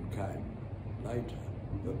Gaudron came later,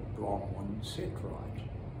 but Bronwyn Setright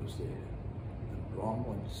was there. And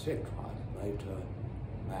Bronwyn Setright later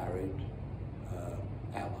married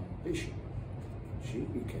Alan Bishop. She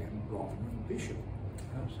became Bronwyn Bishop.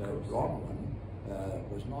 So Bronwyn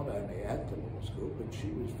was not only at the law school, but she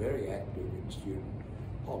was very active in student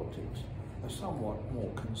politics. A somewhat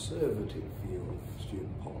more conservative view of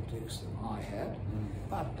student politics than I had,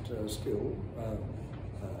 but still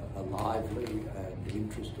a lively and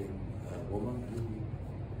interesting woman who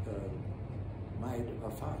made a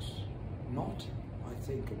fuss. Not, I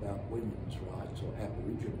think, about women's rights or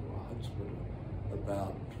Aboriginal rights, but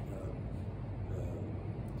about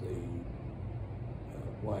the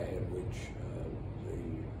way in which the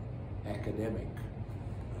academic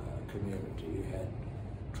community had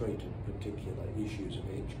treated particular issues of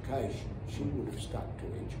education. She would have stuck to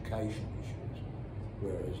education issues,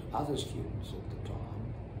 whereas other students at the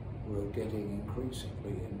time were getting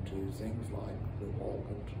increasingly into things like the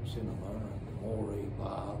Walgett cinema and the Moree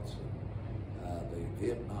baths and the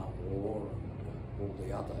Vietnam War and all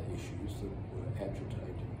the other issues that were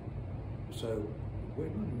agitating. So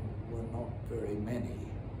women were not very many,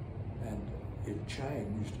 and it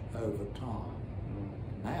changed over time.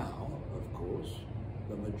 Now, of course,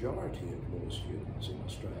 the majority of law students in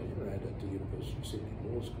Australia and at the University of Sydney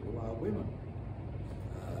Law School are women.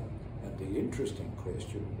 And the interesting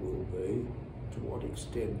question will be, to what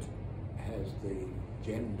extent has the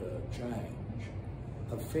gender change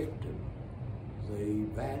affected the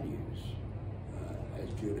values, as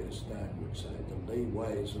Julia Stone would say, the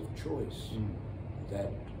leeways of choice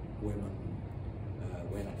that women,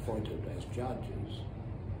 when appointed as judges,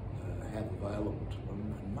 have available to them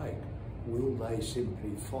and make. Will they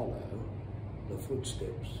simply follow the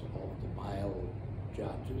footsteps of the male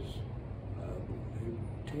judges who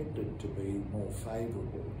tended to be more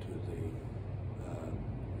favourable to the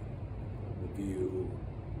view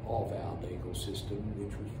of our legal system,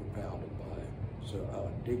 which was propounded by Sir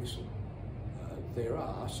Owen Dixon? There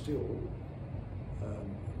are still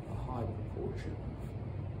a high proportion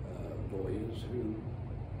of lawyers who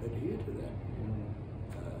adhere to that view.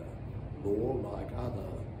 Law, like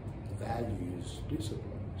other values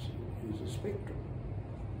disciplines, is a spectrum,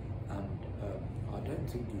 and I don't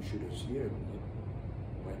think you should assume that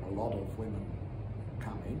when a lot of women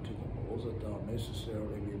come into the law that they'll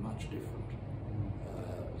necessarily be much different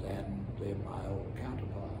than their male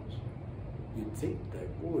counterparts. You'd think they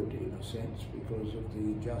would, in a sense, because of the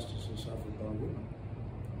injustices suffered by women.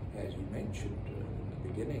 As you mentioned in the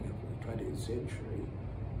beginning of the 20th century,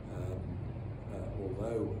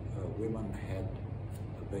 although women had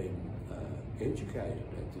been educated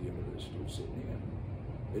at the University of Sydney and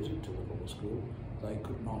admitted to the law school, they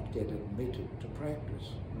could not get admitted to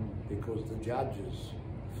practice because the judges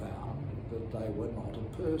found that they were not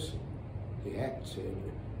a person. The Act said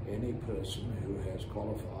any person who has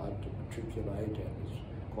qualified to matriculate and is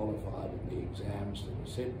qualified in the exams that are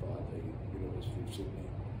set by the University of Sydney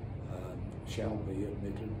shall be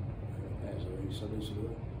admitted as a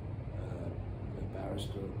solicitor, a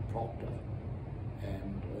barrister, proctor,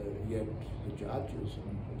 and yet the judges,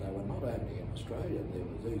 and they were not only in Australia, there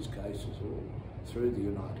were these cases all through the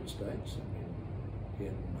United States and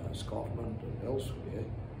in Scotland and elsewhere,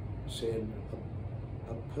 said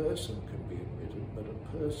a person can be admitted, but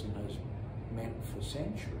a person has meant for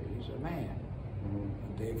centuries a man.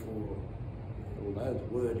 And therefore, although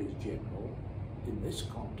the word is general, in this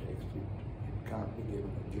context it can't be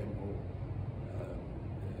given a general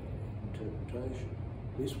interpretation.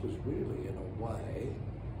 This was really, in a way,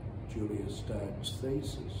 Julia Stone's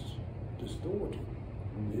thesis distorted.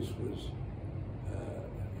 This was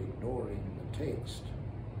ignoring the text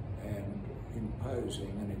and imposing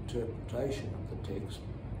an interpretation of the text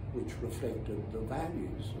which reflected the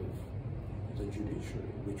values of the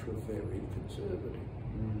judiciary, which were very conservative.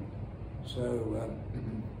 So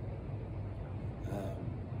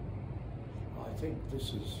I think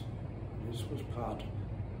this was part.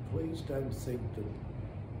 Please don't think that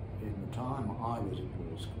in the time I was at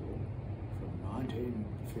law school, from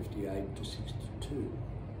 1958 to 62,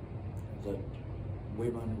 that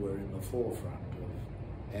women were in the forefront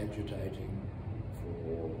of agitating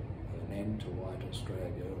for an end to white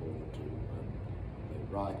Australia, or to the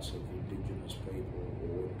rights of Indigenous people,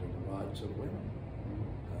 or to the rights of women.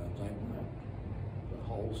 They weren't. The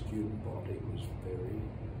whole student body was very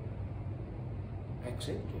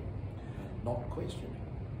accepting and not questioning.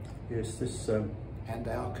 Yes, this... And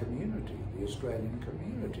our community, the Australian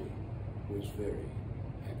community, was very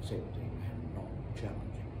accepting and not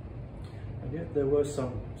challenging. And yet there were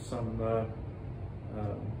some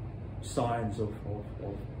signs of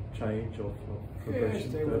change, of progression.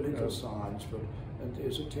 Yes, there were little signs, but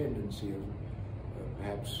there's a tendency of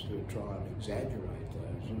perhaps to try and exaggerate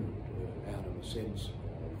those out of a sense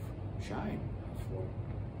of shame of what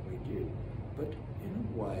we did. But in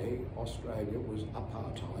a way, Australia was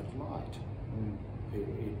apartheid light.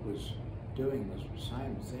 It was doing the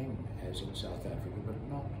same thing as in South Africa, but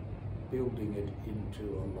not building it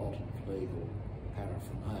into a lot of legal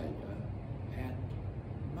paraphernalia. And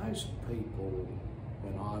most people,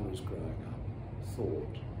 when I was growing up,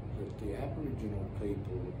 thought that the Aboriginal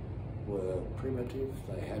people were primitive.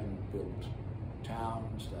 They hadn't built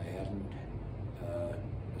towns, they hadn't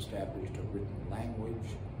established a written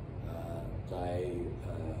language, they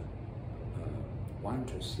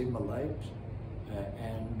won't assimilate,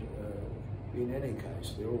 and in any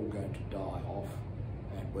case they're all going to die off,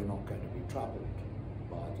 and we're not going to be troubled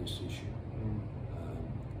by this issue.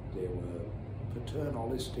 There were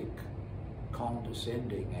paternalistic,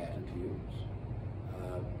 condescending attitudes,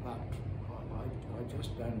 but I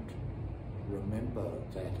just don't remember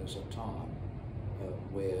that as a time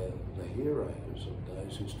where the heroes of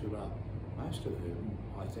those who stood up, most of whom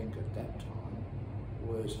I think at that time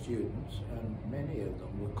were students, and many of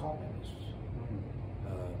them were communists.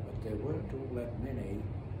 But there weren't all that many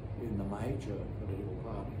in the major political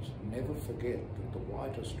parties. Never forget that the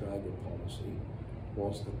White Australia policy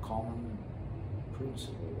was the common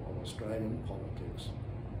principle of Australian politics,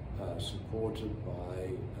 supported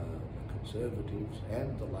by the Conservatives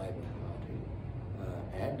and the Labor Party,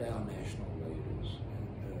 and our national leaders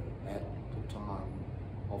at the time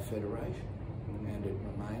of federation, and it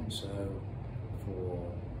remained so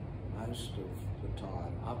for most of the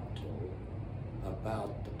time up till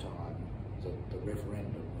about the time that the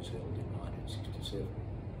referendum was held in 1967.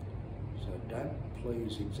 So don't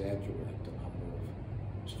please exaggerate the number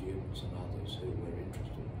of students and others who were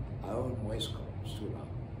interested. Owen Westcott stood up,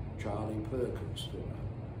 Charlie Perkins stood up.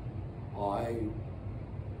 I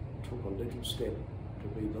took a little step to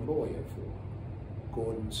be the lawyer for him.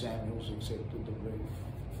 Gordon Samuels accepted the brief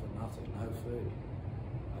for nothing, no fee.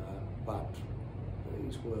 But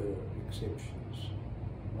these were exceptions.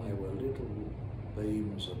 They were little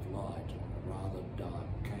beams of light on a rather dark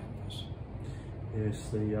canvas.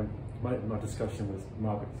 Yes, my discussion with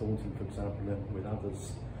Margaret Thornton, for example, and with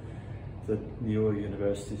others, the newer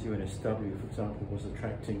universities, UNSW, for example, was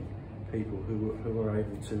attracting people who were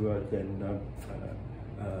able to then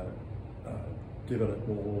develop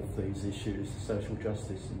more of these issues, social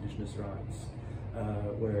justice, Indigenous rights,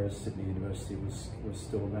 whereas Sydney University was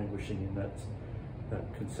still languishing in that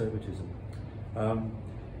conservatism.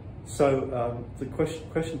 So the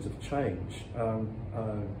questions of change.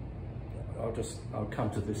 I'll come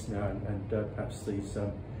to this now, and perhaps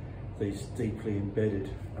these deeply embedded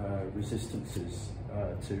resistances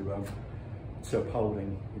to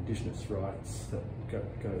upholding Indigenous rights that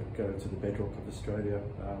go to the bedrock of Australia,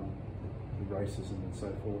 the racism and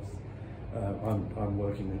so forth. I'm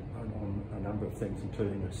working on a number of things,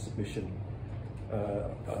 including a submission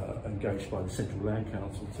engaged by the Central Land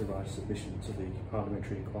Council to write a submission to the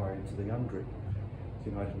Parliamentary Inquiry into the UNDRIP, the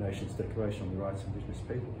United Nations Declaration on the Rights of Indigenous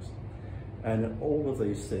Peoples. And all of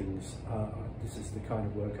these things, this is the kind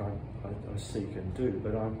of work I seek and do,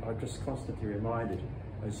 but I'm just constantly reminded,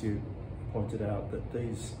 as you pointed out, that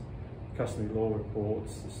these customary law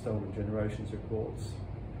reports, the Stolen Generations reports,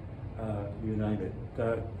 you name it,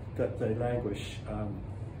 that they languish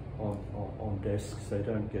on desks, they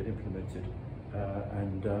don't get implemented.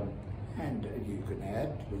 And you can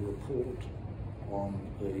add the report on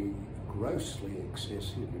the grossly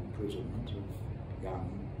excessive imprisonment of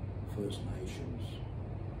young First Nations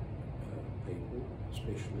people,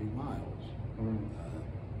 especially males.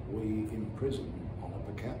 We imprison on a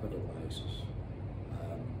per capita basis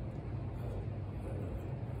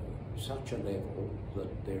such a level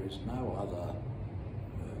that there is no other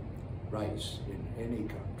race in any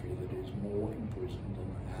country that is more imprisoned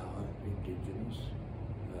than our Indigenous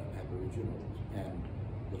Aboriginals. And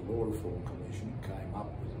the Law Reform Commission came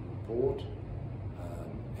up with a report,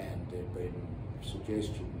 and there have been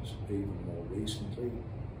suggestions even more recently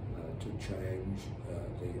to change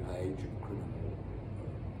the age of criminal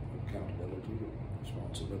accountability,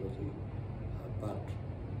 responsibility, but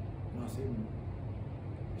nothing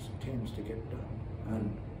tends to get done.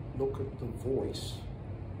 And look at the voice,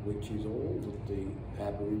 which is all that the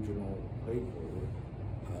Aboriginal people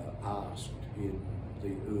asked in the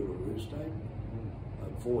Uluru Statement, a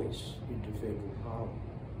voice into federal parliament.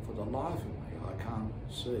 For the life of me, I can't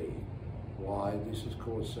see why this has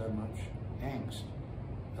caused so much angst.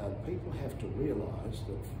 People have to realise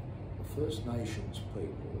that the First Nations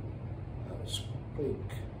people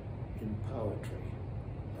speak in poetry,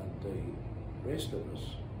 and the rest of us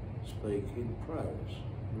speak in prose.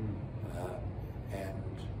 And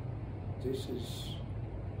this is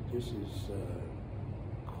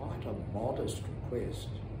quite a modest request.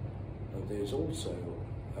 There's also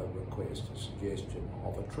a request, a suggestion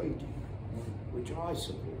of a treaty, which I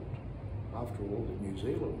support. After all, the New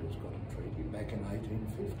Zealanders got a treaty back in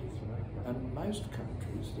 1850, and most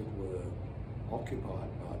countries that were occupied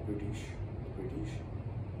by the British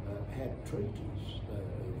had treaties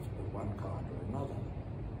of one kind or another.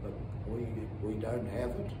 But we don't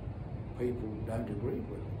have it. People don't agree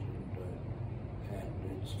with it, and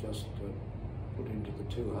it's just put into the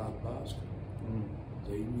too hard basket.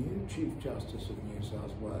 The new Chief Justice of New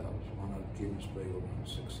South Wales, one of Jim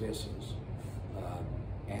Spiegelman's successors,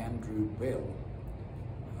 Andrew Bell,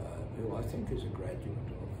 who I think is a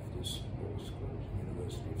graduate of this law school,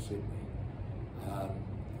 University of Sydney,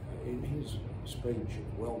 in his speech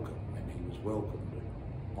of welcome, when he was welcomed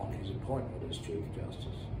on his appointment as Chief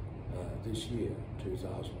Justice this year,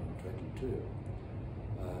 2022,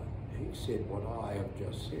 he said what I have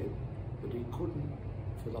just said, but he couldn't,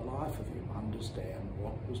 for the life of him, understand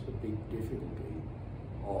what was the big difficulty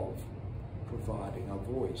of providing a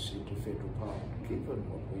voice into federal parliament, given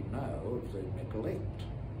what we know of the neglect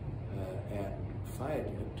and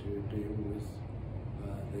failure to deal with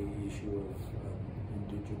the issue of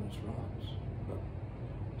Indigenous rights.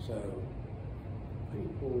 So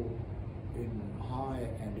people in high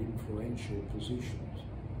and influential positions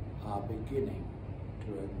are beginning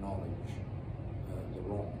to acknowledge the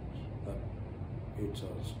wrongs, but it's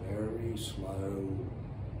a very slow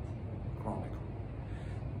chronicle.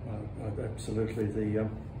 Absolutely,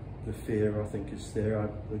 the fear I think is there.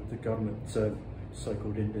 The government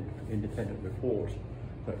so-called independent report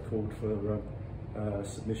that called for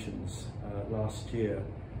submissions last year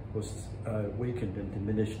was weakened and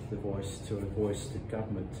diminished the voice to a voice to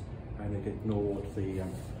government, and it ignored the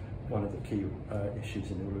one of the key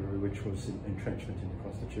issues in Uluru, which was entrenchment in the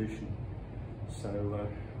Constitution. So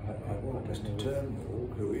well, Mr. Turnbull,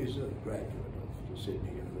 who is a graduate of the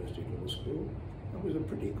Sydney University Law School, was a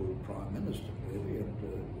pretty good Prime Minister, really, and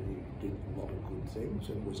he did a lot of good things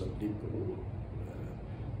and was a liberal.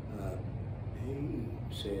 He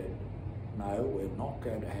said, no, we're not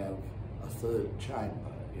going to have a third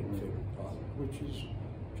chamber in federal parliament, which is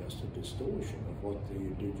just a distortion of what the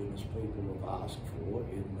Indigenous people have asked for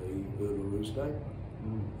in the Uluru Statement.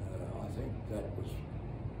 I think that was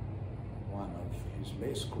one of his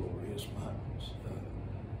less glorious moments.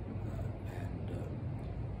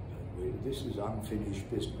 This is unfinished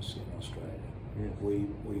business in Australia. Yes. We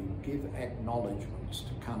give acknowledgements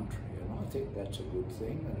to country, and I think that's a good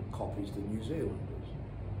thing, and it copies the New Zealanders.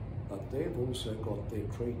 But they've also got their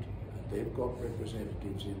treaty, and they've got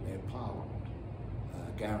representatives in their parliament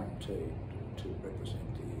guaranteed to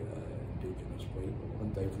represent the Indigenous people,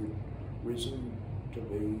 and they've risen to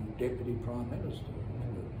be Deputy Prime Minister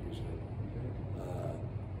in New Zealand.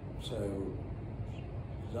 So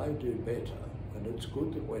they do better. And it's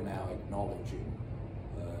good that we're now acknowledging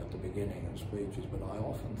at the beginning of speeches, but I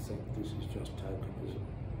often think this is just tokenism,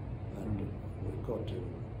 and we've got to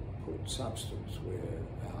put substance where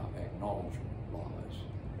our acknowledgement lies.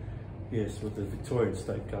 Yes, with the Victorian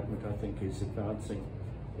state government, I think, is advancing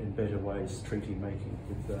in better ways treaty making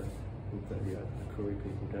with the Koori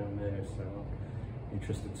people down there. So I'm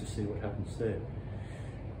interested to see what happens there.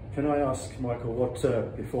 Can I ask, Michael, what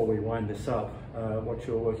before we wind this up, what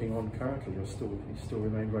you're working on currently? You still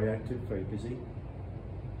remain very active, very busy.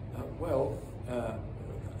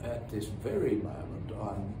 At this very moment,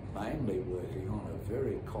 I'm mainly working on a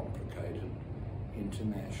very complicated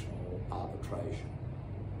international arbitration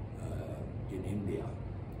in India,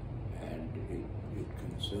 and it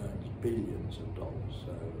concerns billions of dollars.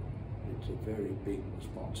 So it's a very big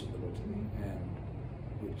responsibility, and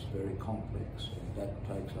it's very complex, and that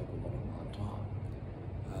takes up a lot of my time.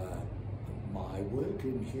 My work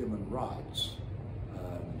in human rights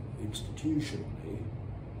institutionally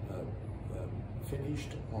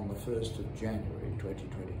finished on the 1st of January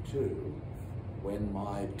 2022, when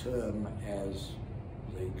my term as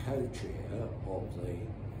the co-chair of the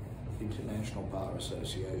International Bar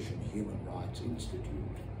Association Human Rights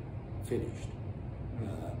Institute finished.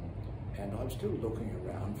 And I'm still looking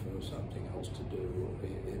around for something else to do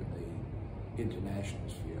in the international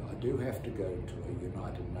sphere. I do have to go to a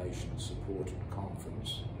United Nations supported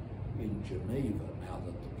conference in Geneva now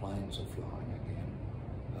that the planes are flying again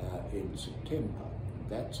in September.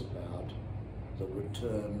 That's about the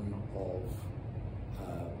return of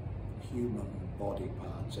human body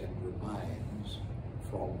parts and remains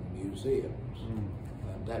from museums.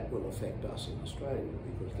 And that will affect us in Australia,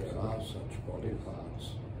 because there are such body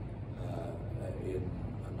parts in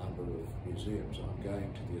a number of museums. I'm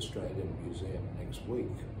going to the Australian Museum next week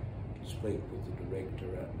to speak with the director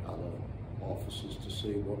and other officers to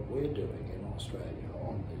see what we're doing in Australia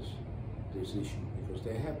on this issue, because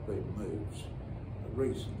there have been moves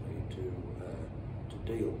recently to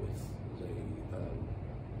deal with the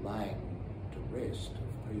laying to rest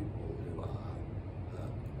of people who are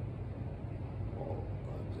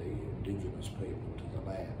the Indigenous people to the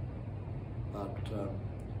land. But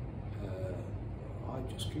I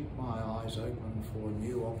just keep my eyes open for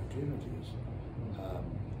new opportunities.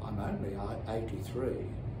 I'm only 83,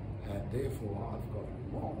 and therefore I've got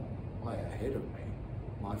a long way ahead of me.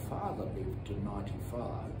 My father lived to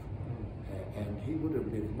 95, and he would have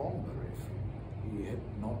lived longer if he had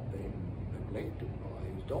not been neglected by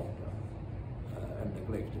his doctor and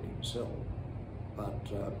neglected himself. But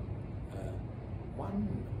one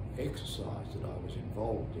exercise that I was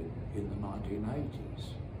involved in the 1980s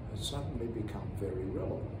has suddenly become very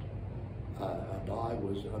relevant. And I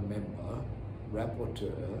was a member,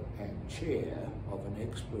 rapporteur and chair of an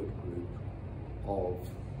expert group of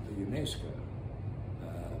the UNESCO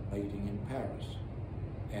meeting in Paris.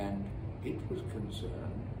 And it was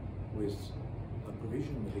concerned with a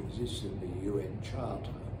provision that exists in the UN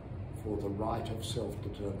Charter for the right of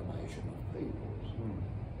self-determination of peoples.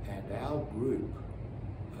 And our group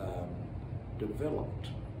developed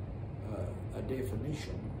a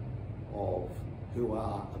definition of who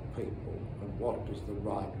are a people and what does the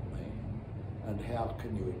right mean, And how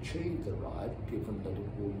can you achieve the right given that it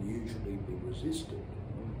will usually be resisted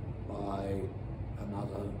by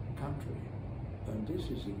another country? And this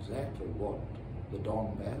is exactly what the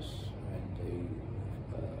Donbass and the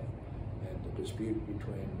dispute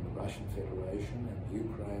between the Russian Federation and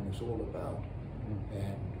Ukraine is all about.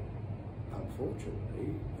 And unfortunately,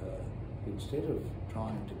 instead of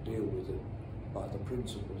trying to deal with it by the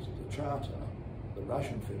principles of the Charter, the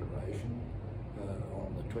Russian Federation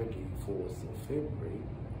on the 24th of February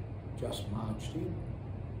just marched in,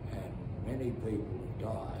 and many people have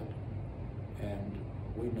died, and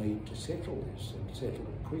we need to settle this and settle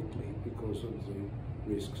it quickly because of the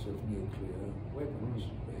risks of nuclear weapons.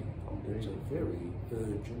 It's a very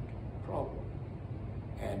urgent problem,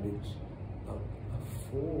 and it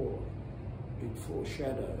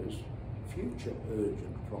foreshadows future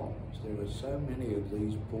urgent problems. There are so many of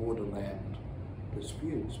these borderland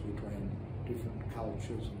disputes between different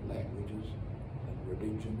cultures and languages and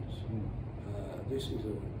religions. This is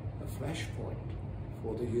a flashpoint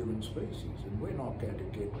for the human species, and we're not going to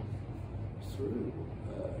get through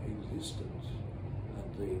existence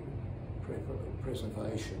and the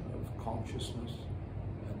preservation of consciousness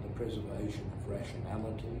and the preservation of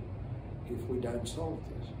rationality if we don't solve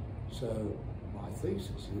this. So my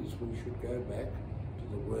thesis is we should go back to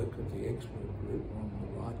the work of the expert group on the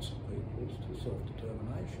rights of peoples to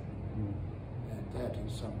self-determination. And that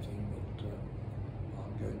is something that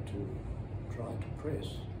I'm going to try to press.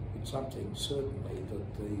 It's something certainly that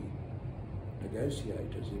the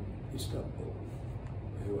negotiators in Istanbul,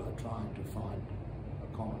 who are trying to find a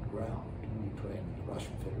common ground between the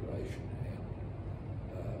Russian Federation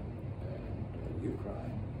and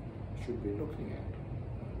Ukraine, should be looking at.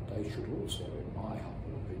 They should also, in my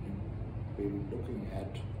humble opinion, be looking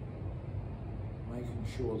at making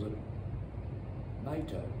sure that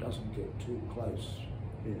NATO doesn't get too close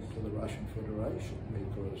to the Russian Federation,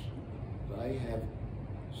 because they have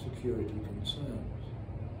security concerns.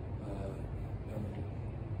 And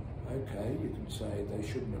okay, you can say they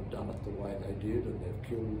shouldn't have done it the way they did, and they've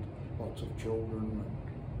killed lots of children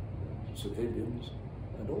and civilians,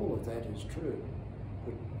 and all of that is true.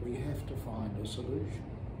 But we have to find a solution.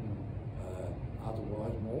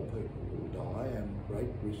 Otherwise, more people will die, and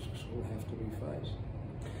great risks will have to be faced.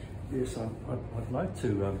 Yes, I'd like to,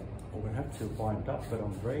 or we have to wind up, but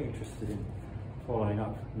I'm very interested in following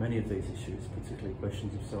up many of these issues, particularly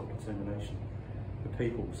questions of self-determination for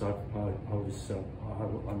peoples. I'm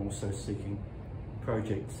also seeking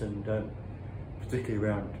projects, and particularly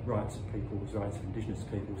around rights of peoples, rights of Indigenous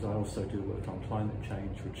peoples. I also do work on climate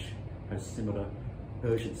change, which has similar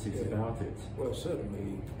urgencies about it. Well,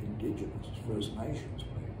 certainly Indigenous, First Nations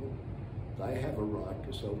people, they have a right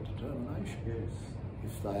to self-determination. Yes.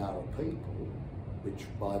 If they are a people, which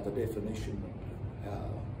by the definition that our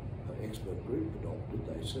expert group adopted,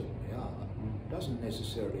 they certainly are, doesn't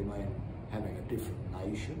necessarily mean having a different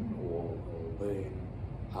nation or being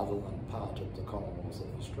other than part of the Commonwealth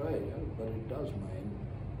of Australia, but it does mean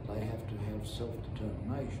they have to have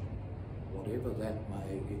self-determination, whatever that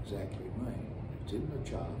may exactly mean. It's in the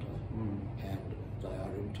Charter, and they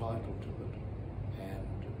are entitled to it,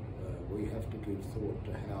 and we have to give thought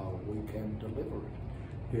to how we can deliver it.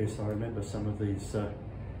 Yes, I remember some of these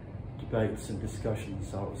debates and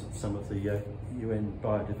discussions. I was at some of the UN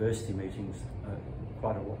biodiversity meetings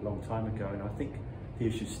quite a long time ago, and I think the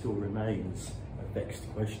issue still remains a vexed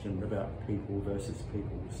question about people versus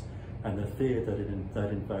peoples, and the fear that that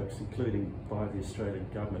invokes, including by the Australian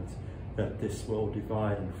government, that this will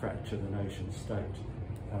divide and fracture the nation state.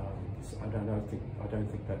 I don't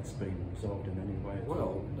think that's been resolved in any way.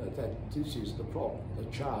 Well, this is the problem. The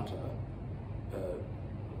Charter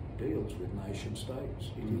deals with nation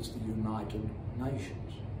states. It is the United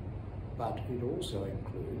Nations, but it also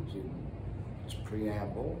includes in its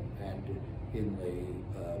preamble and in the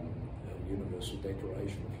Universal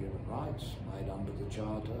Declaration of Human Rights made under the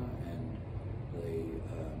Charter and the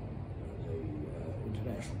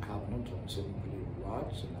International Covenant on Civil and Political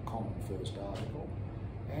Rights and the Common First Article,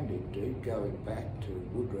 and indeed going back to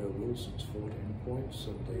Woodrow Wilson's 14 points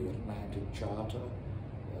of the Atlantic Charter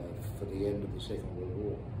for the end of the Second World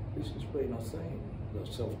War. This has been a theme, the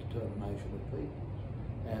self-determination of people,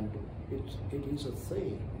 and it is a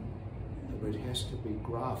theme, but it has to be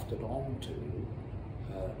grafted onto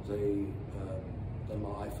the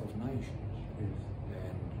life of nations, and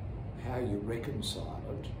how you reconcile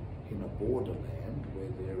it in a borderland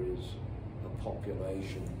where there is a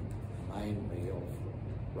population mainly of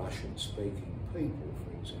Russian-speaking people,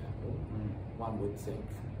 for example. One would think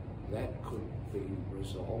that could be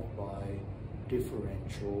resolved by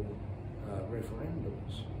differential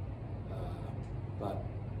referendums. But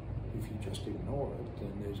if you just ignore it,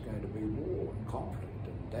 then there's going to be war and conflict,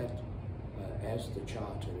 and that, as the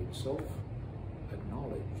Charter itself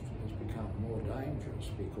acknowledged, has become more dangerous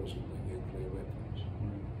because of the nuclear weapons.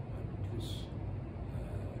 And this,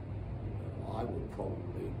 I would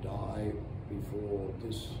probably die before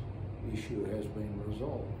this issue has been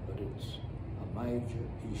resolved, but it's a major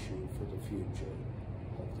issue for the future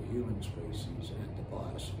of the human species and the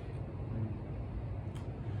biosphere.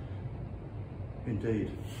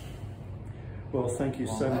 Indeed. Well, thank you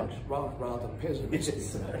so much. Rather pessimistic.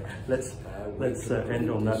 Yes, let's end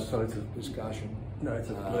on that sort of discussion. Note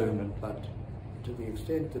of gloom. But to the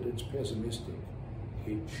extent that it's pessimistic,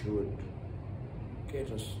 it should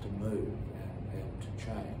get us to move and to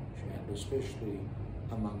change, and especially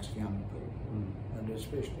amongst young people, and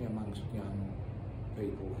especially amongst young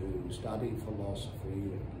people who study philosophy,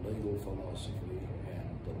 legal philosophy,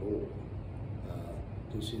 and the law.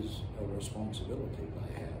 This is a responsibility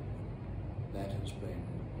they have. That has been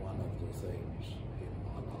one of the themes in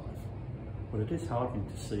my life. Well, it is heartening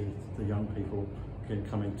to see the young people again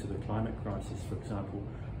coming to the climate crisis, for example,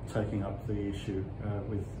 taking up the issue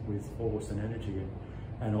with force and energy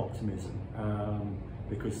and optimism,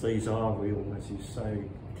 because these are real, as you say,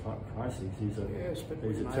 crises. These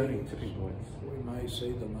are turning tipping points. We may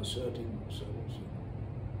see them asserting themselves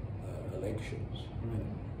in elections.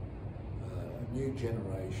 New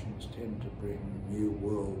generations tend to bring new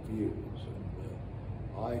world views,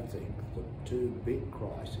 and I think the two big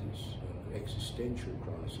crises, existential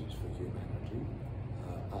crises for humanity,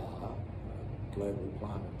 are global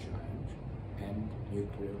climate change and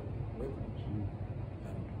nuclear weapons.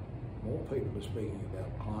 And more people are speaking about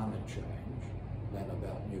climate change than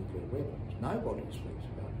about nuclear weapons. Nobody speaks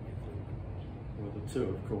about nuclear weapons. Well, the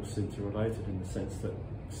two, of course, interrelated in the sense that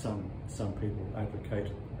some people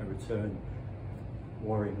advocate a return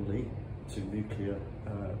worryingly to nuclear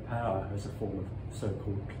power as a form of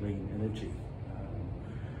so-called clean energy,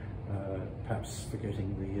 perhaps forgetting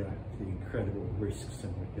the incredible risks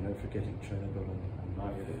and forgetting Chernobyl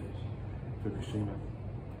and Fukushima.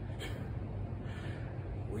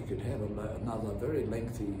 We could have another very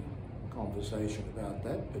lengthy conversation about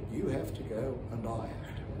that, but you have to go and I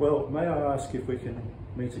have to go. Well, may I ask if we can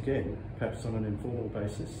meet again, perhaps on an informal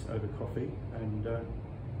basis over coffee, and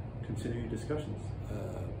continue discussions?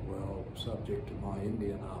 Well, subject to my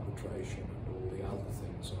Indian arbitration and all the other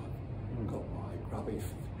things I've got my grubby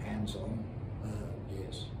hands on,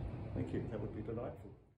 yes. Thank you, that would be delightful.